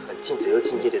真的是很尽责又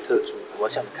敬业的特助，我要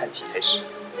向你看齐才是。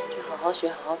就好好学，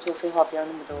好好做，废话不要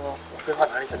那么多哦。我废话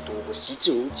哪里很多？我习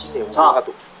之如鸡呢。差不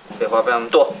多。废话不要那么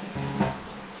多。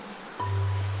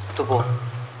杜波，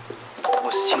我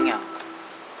是青阳，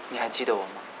你还记得我吗？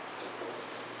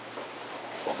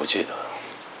我不记得。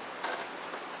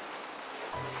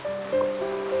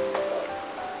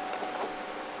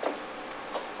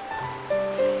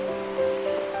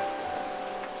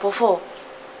伯父，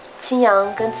青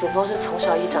阳跟子枫是从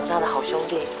小一起长大的好兄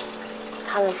弟，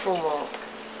他的父母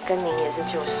跟您也是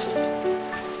旧识。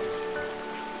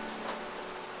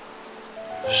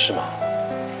是吗？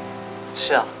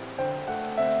是啊。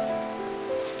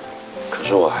可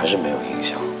是我还是没有印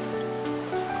象。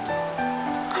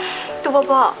杜伯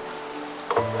伯，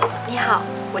你好，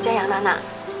我叫杨娜娜。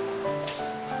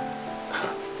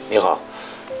你好，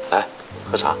来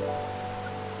喝茶。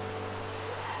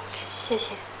谢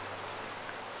谢。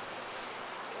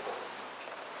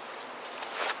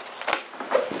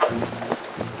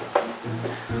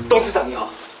董事长你好，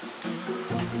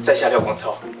在下廖光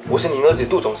超，我是您儿子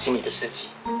杜总经理的司机，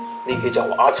你可以叫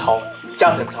我阿超、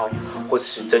加藤超，或者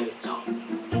是真远超。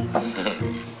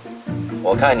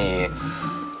我看你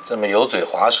这么油嘴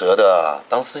滑舌的，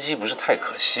当司机不是太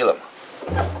可惜了吗？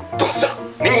董事长，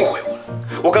您误会我了，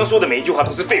我刚说的每一句话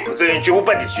都是肺腑之言，绝无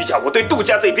半点虚假。我对杜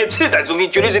家这一片赤胆忠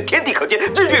心，绝对是天地可见，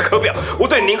日月可表。我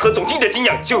对您和总经理的敬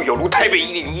仰，就有如台北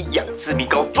101仰之弥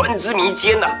高，专之弥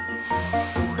坚呐。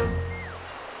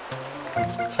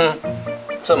哼，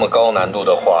这么高难度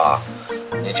的话，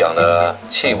你讲的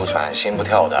气不喘心不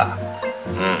跳的。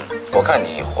我看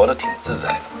你活得挺自在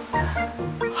的。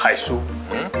海叔，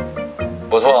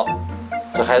不错，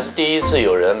这还是第一次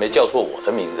有人没叫错我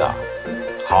的名字啊。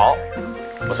好，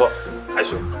不错。海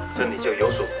叔，这你就有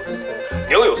所不知，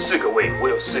牛有4个胃，我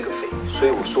有4个肺，所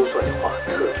以我说出来的话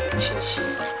特别清晰。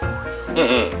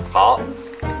好，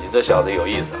你这小子有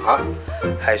意思啊。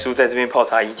海叔在这边泡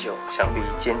茶已久，想必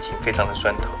肩颈非常的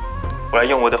酸痛。我来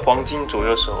用我的黄金左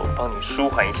右手帮你舒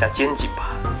缓一下肩颈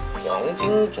吧。黄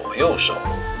金左右手，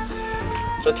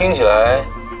这听起来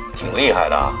挺厉害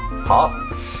的啊。好，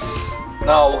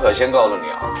那我可先告诉你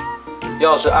啊，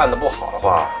要是按得不好的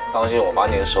话，当心我把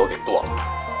你的手给剁了。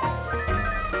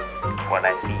果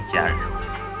然是一家人。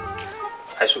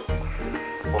海叔，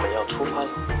我们要出发了。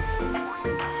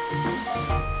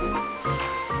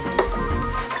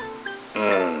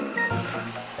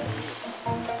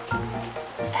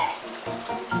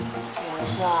没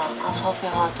事啊，阿超废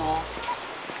话多，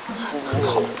很难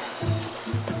哄。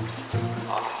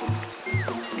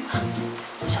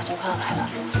小金快要来了，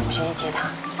我先去接他。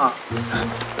啊。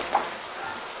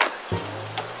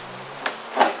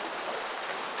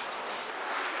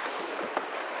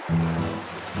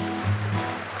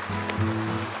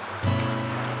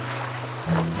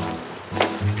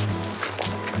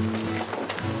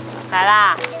来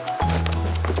啦！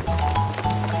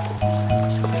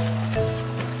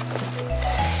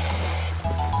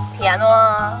皮亚诺，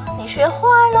你学坏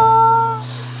了。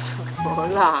什么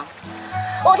啦？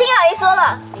我听阿姨说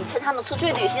了，你趁他们出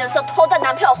去旅行的时候偷带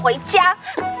男朋友回家，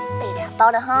被俩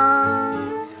包的哈。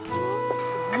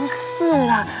不是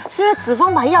啦，是因为子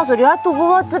枫把钥匙留在杜波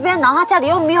波这边，然后他家里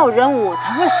又没有人，我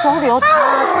才会收留他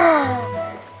的。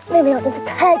妹妹，我真是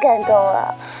太感动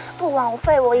了。不枉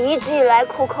费我一直以来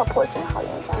苦口婆心好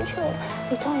言相劝，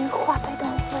你终于化被动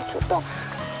为主动，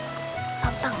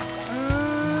棒棒。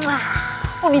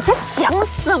哦，你在讲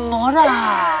什么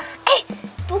啦？哎，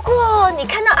不过你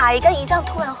看到阿姨跟姨丈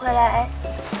突然回来，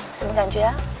什么感觉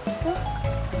啊？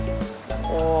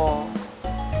我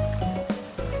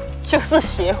就是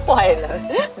学坏了，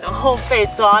然后被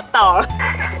抓到了。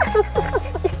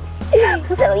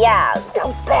怎么样，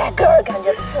当 bad girl 感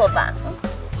觉不错吧？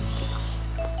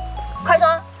快说，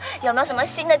有没有什么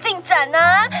新的进展呢？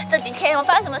这几天有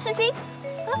发生什么事情？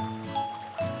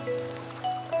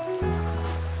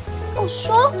不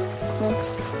说，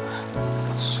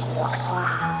说的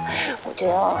话，我就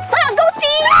要瘙痒攻击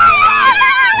啦！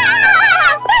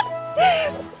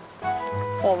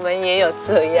我们也有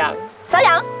这样，瘙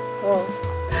痒，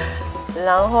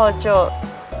然后就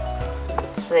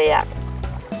这样，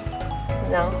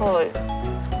然后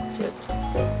就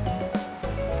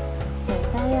等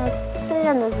到要这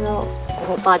样的时候，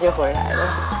我爸就回来了。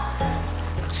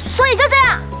所以就这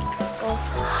样。哦，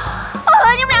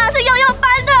你们两个是幼幼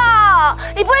班的哦，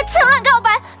你不会趁乱告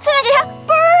白，顺便给他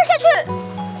啵下去？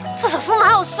这种事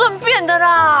哪有顺便的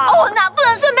啦？哦，哪不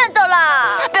能顺便的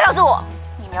啦？不要告诉我，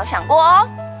你没有想过哦。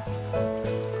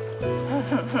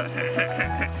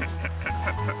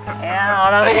哎呀，好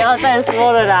了，不要再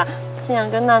说了啦。既然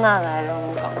跟娜娜来了，我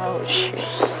们赶快回去。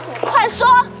快说，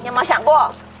你有没有想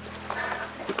过？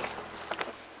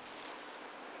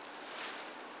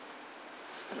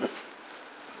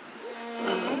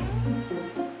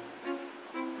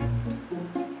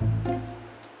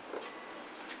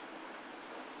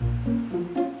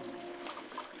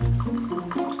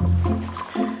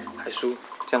海叔，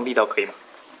这样力道可以吗？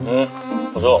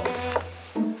不错，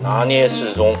拿捏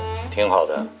适中，挺好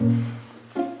的。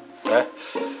哎，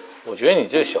我觉得你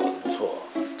这个小子不错。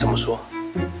怎么说？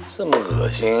这么恶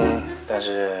心，但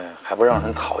是还不让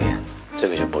人讨厌，这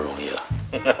个就不容易了。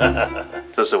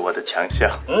这是我的强项。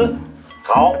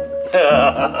好。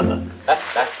来，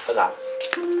喝茶。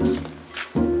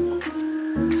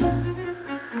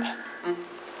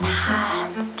他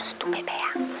就是杜贝贝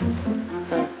啊。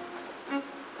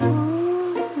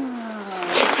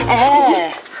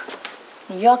哎，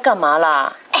你又要干嘛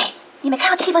啦？哎，你没看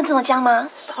到气氛这么僵吗？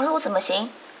少了我怎么行？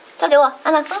交给我，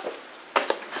安娜。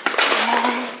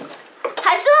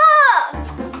海叔，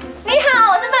你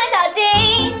好，我是范小金。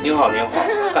您好。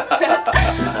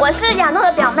我是亚诺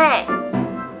的表妹，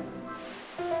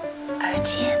而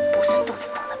且不是杜子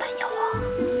枫的朋友哦。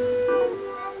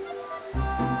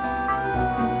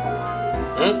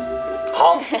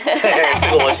好，这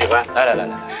个我喜欢。来，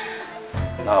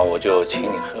那我就请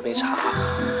你喝杯茶。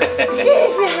谢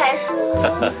谢海叔。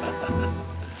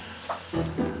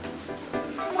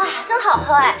哇，真好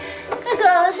喝哎！这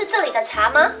个是这里的茶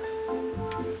吗？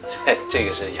这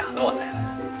个是亚诺奶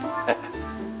奶。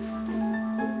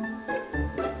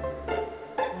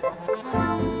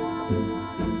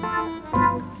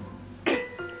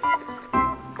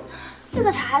这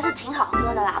个茶还是挺好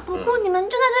喝的啦。不过你们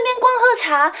就在这边光喝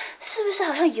茶，是不是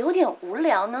好像有点无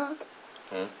聊呢？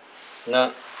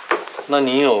那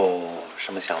你有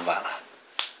什么想法了？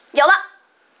有了，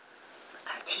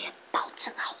而且保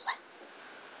证好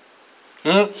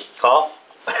玩。好。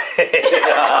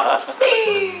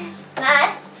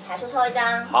来，海叔抽一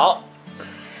张。好。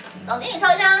总经理抽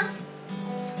一张。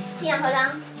青阳抽一张。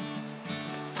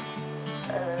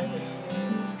也是，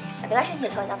没关系，你也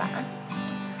抽一张吧啊。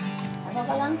杨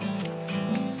抽一张。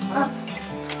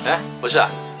哎，不是啊，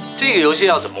这个游戏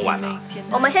要怎么玩呢？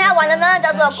我们现在玩的呢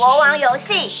叫做国王游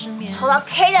戏，抽到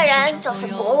K 的人就是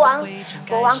国王，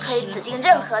国王可以指定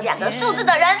任何2个数字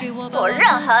的人做任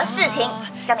何事情，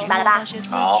这样明白了吧？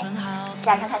好。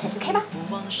现在看看谁是 K 吧。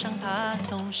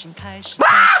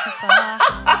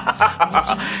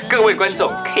各位观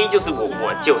众 ，K 就是我，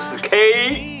我就是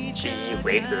K。第一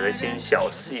回合先小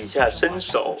试一下身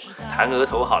手，弹额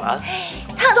头好了。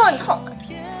他都很痛。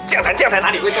这样弹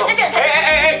哪里会痛？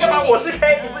干嘛？我是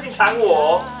K， 你不行弹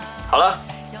我。好了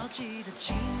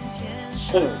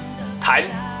，5弹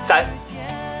3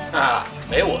啊，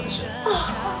没我的事。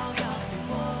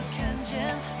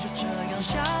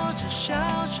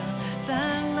烦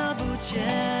恼不见，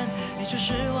你就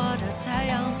是我的太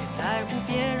阳，别在乎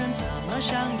别人怎么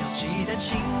想，要记得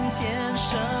晴天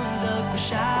省得不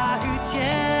下雨天，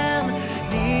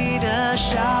你的笑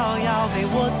要被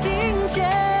我听见，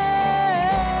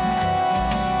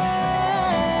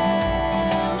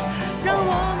让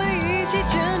我们一起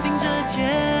肩并着肩，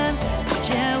迎接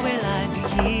未来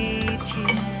每一天。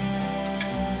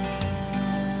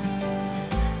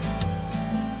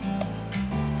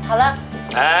好了。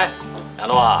哎。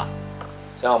Ya-Nuo啊，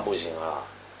这样不行啊！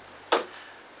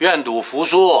愿赌服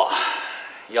输，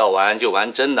要玩就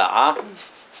玩真的啊！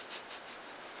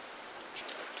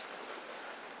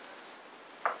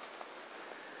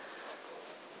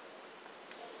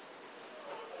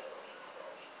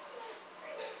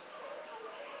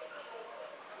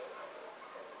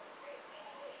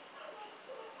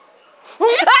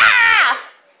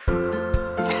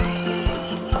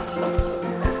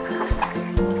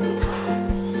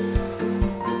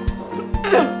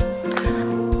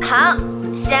好，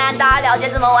现在大家了解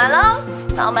怎么玩喽，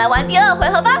那我们来玩第2回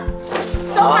合吧。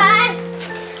收牌。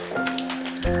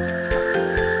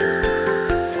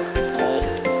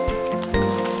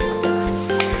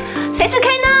谁是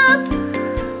K 呢？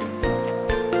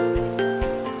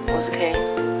我是 K，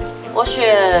 我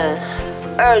选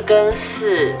2跟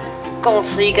4，共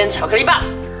吃1根巧克力棒。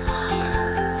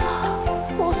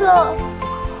我是2。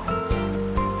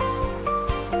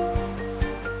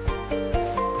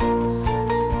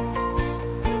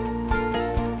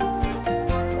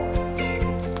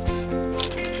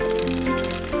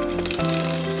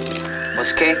我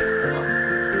是 K，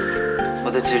 我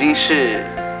的指令是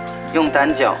用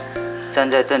单脚站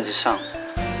在凳子上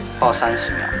抱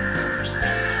30秒。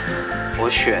我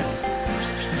选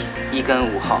1跟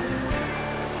5号。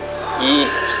1。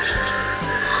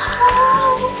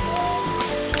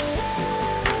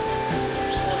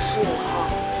我是5号。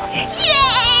耶！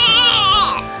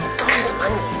搞什么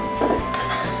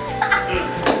你？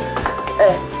哎，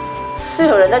是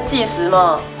有人在计时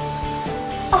吗？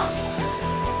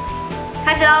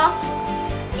开始喽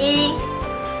！1、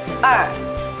2、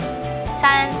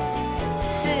3、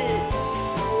4、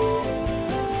5。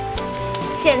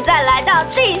现在来到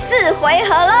第4回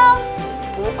合喽。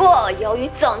不过，由于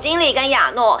总经理跟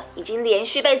Ya-Nuo已经连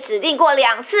续被指定过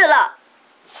2次了，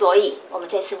所以我们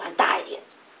这次玩大一点。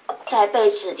再被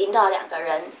指定到2个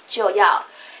人，就要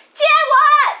接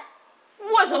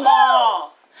吻。为什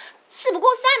么？事不过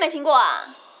3没听过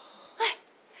啊！哎，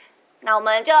那我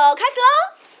们就开始喽。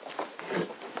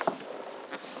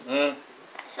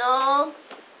数，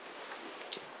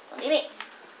总经理，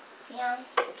你好，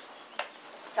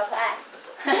小可爱。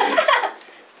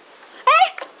哎，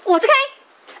我是 K。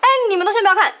哎，你们都先不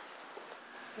要看，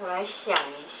我来想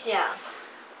一下。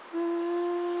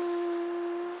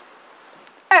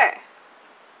2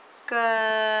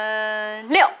跟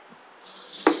6。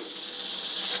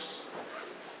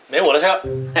没我的事。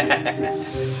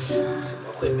怎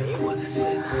么会没我的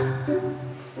事呢？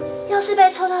要是被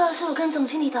抽到的是我跟总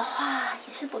经理的话，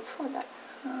也是不错的。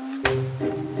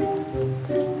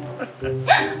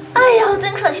哎呀，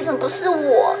真可惜，怎么不是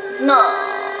我呢？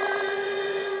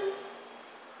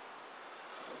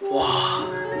哇，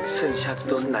剩下的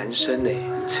都是男生哎，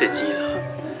刺激了。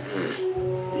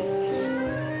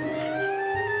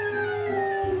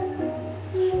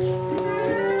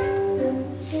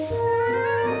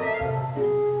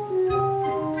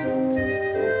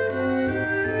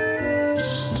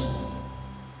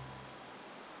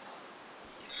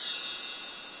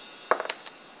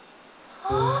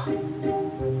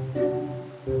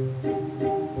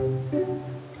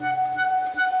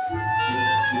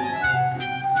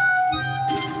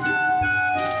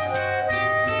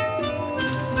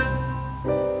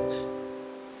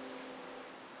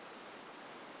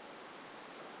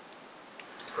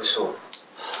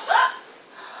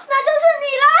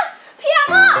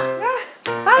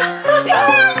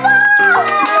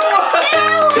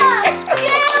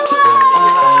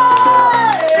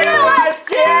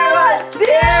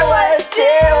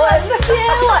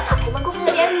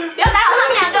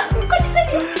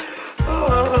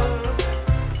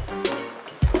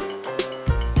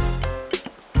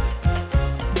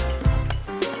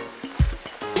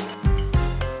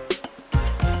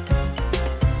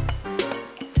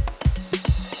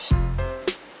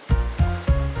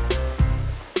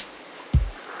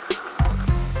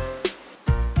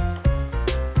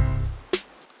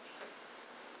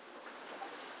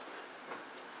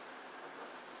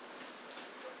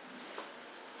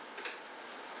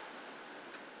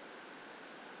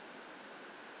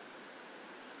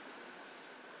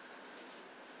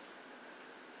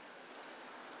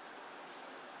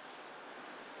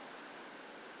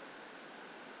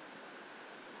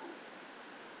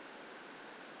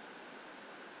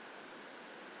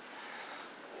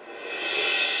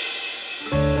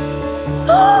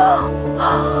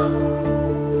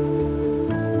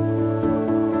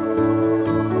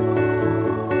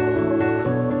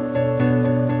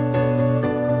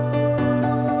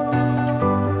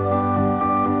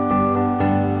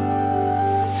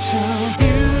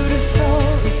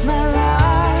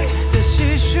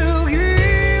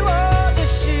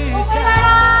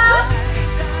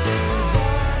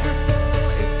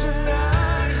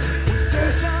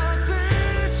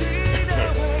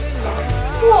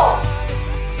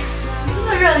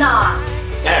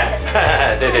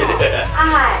阿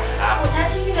海，我才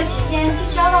出去个几天，就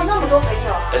交到那么多朋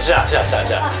友啊！是啊，开心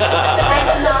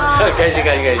的啊！开心。哎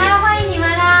呀，欢迎你们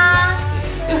啦！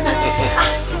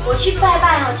我去拜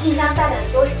拜哦，进香带了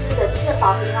很多吃的，吃的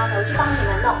饱平安的，我去帮你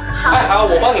们弄。好，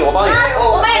我帮你。我们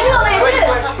也去。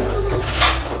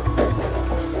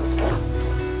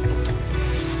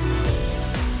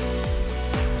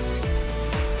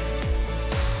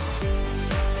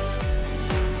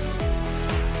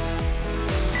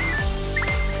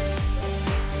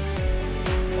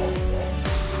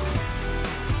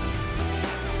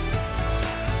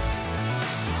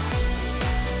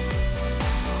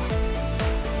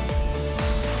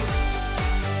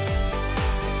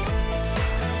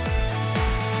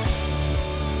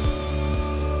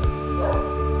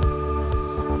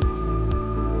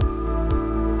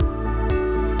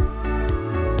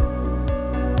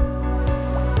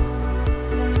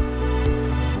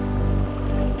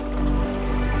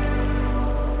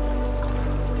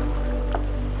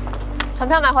船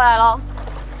票拿回来喽。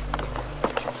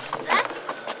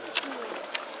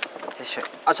谢谢。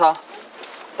阿超，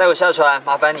待会下船，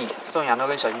麻烦你送亚诺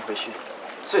跟小金回去。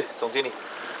是，总经理。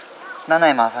那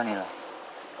也麻烦你了。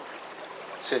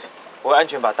是，我会安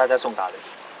全把大家送达的。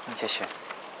谢谢。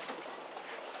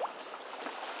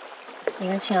你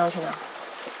跟庆阳去哪？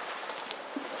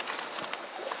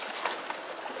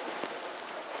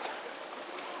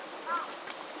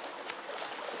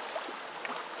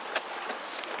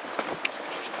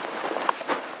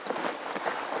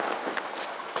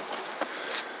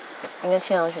你跟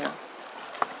庆阳去哪？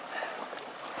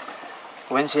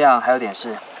我跟庆阳还有点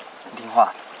事，你听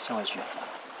话，先回去。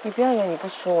你不要以为你不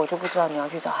说，我就不知道你要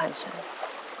去找汉生。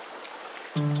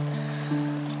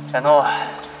亚诺，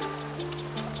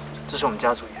这是我们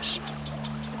家族也是。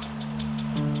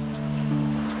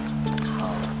好，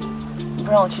你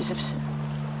不让我去是不是？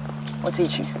我自己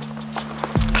去。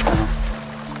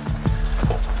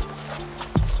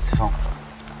子枫，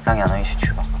让亚诺一起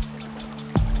去吧。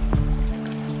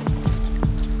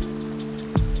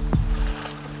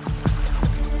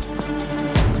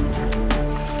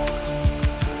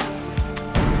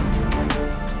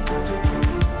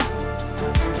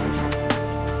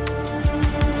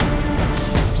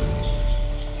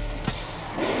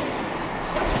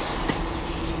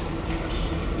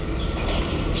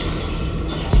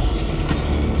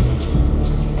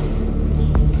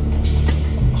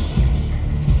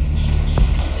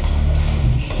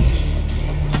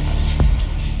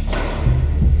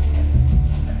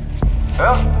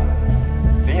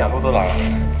亚诺都来了。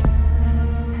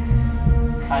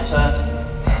汉生，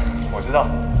我知道。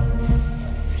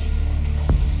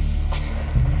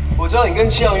我知道你跟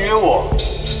七阳约我，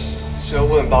是要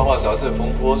问八卦杂志的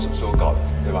风波什么时候搞的，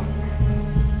对吧？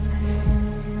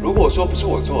如果我说不是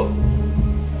我做的，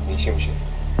你信不信？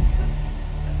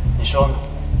你说呢？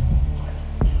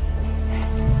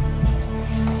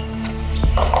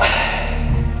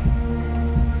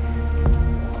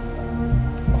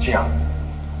七阳，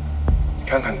你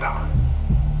看看他，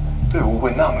对我误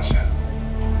会那么深，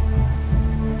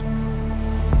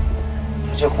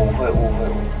他就不会误会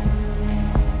我。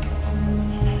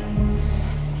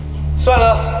算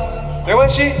了，没关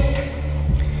系。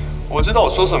我知道我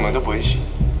说什么都不会信，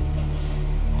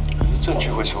可是证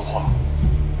据会说话。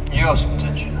你又有什么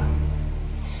证据呢？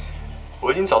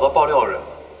我已经找到爆料人了，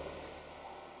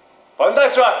把人带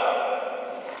出来。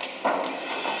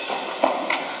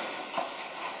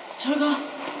陈哥，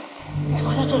你怎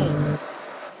么会在这里？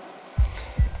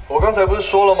我刚才不是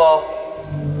说了吗？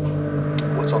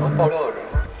我找到爆料的人了。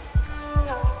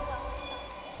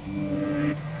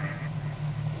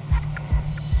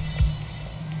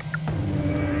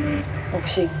我不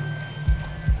信，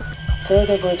陈瑞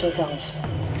哥不会做这样的事，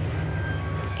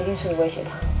一定是你威胁他。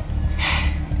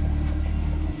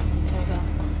陈瑞哥，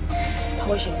他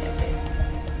威胁你对不对？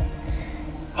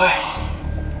哎呀，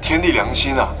天地良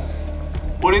心啊！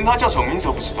我连他叫什么名字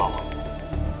都不知道。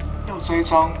要这一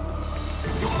张，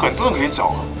有很多人可以找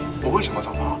啊，我为什么要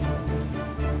找他？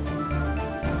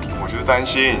我就是担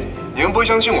心你们不会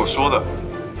相信我说的，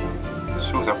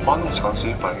所以我才花那么长时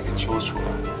间把你给揪出来，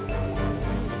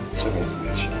证明自己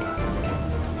的清白。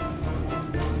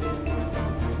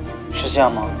这样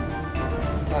吗？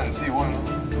那你自己问了。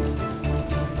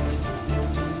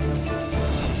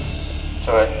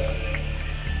这位，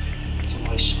怎么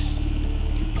回事？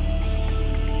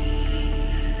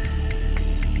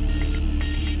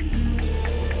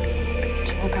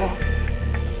陈哥，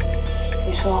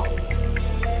你说。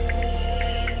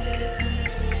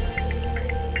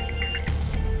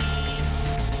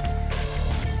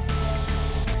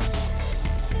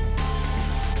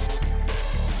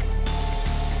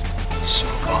 是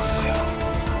我告诉你了。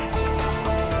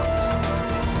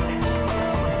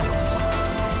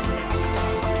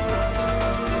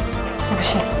我不信，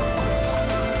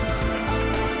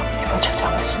你给我求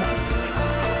偿的事。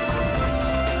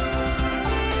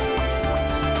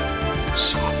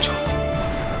是我做的。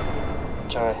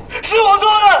这位，是我做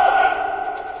的。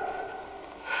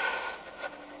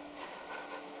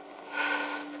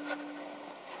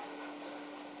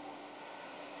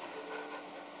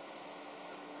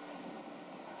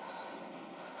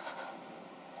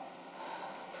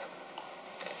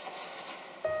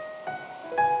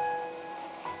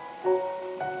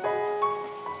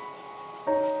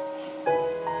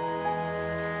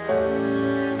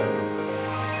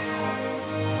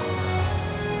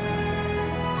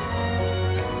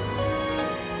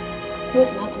 你为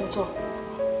什么要这么做？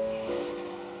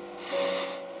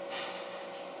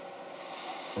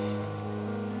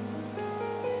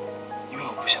因为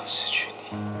我不想失去你。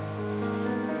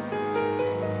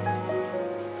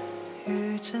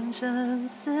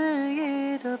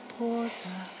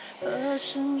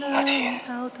那天，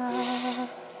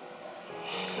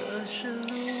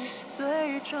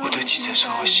我对记者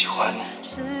说我喜欢你。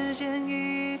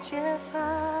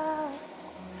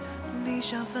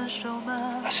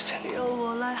 那是真的。由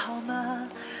我来好吗？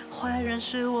坏人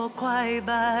是我，快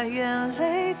把眼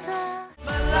泪擦。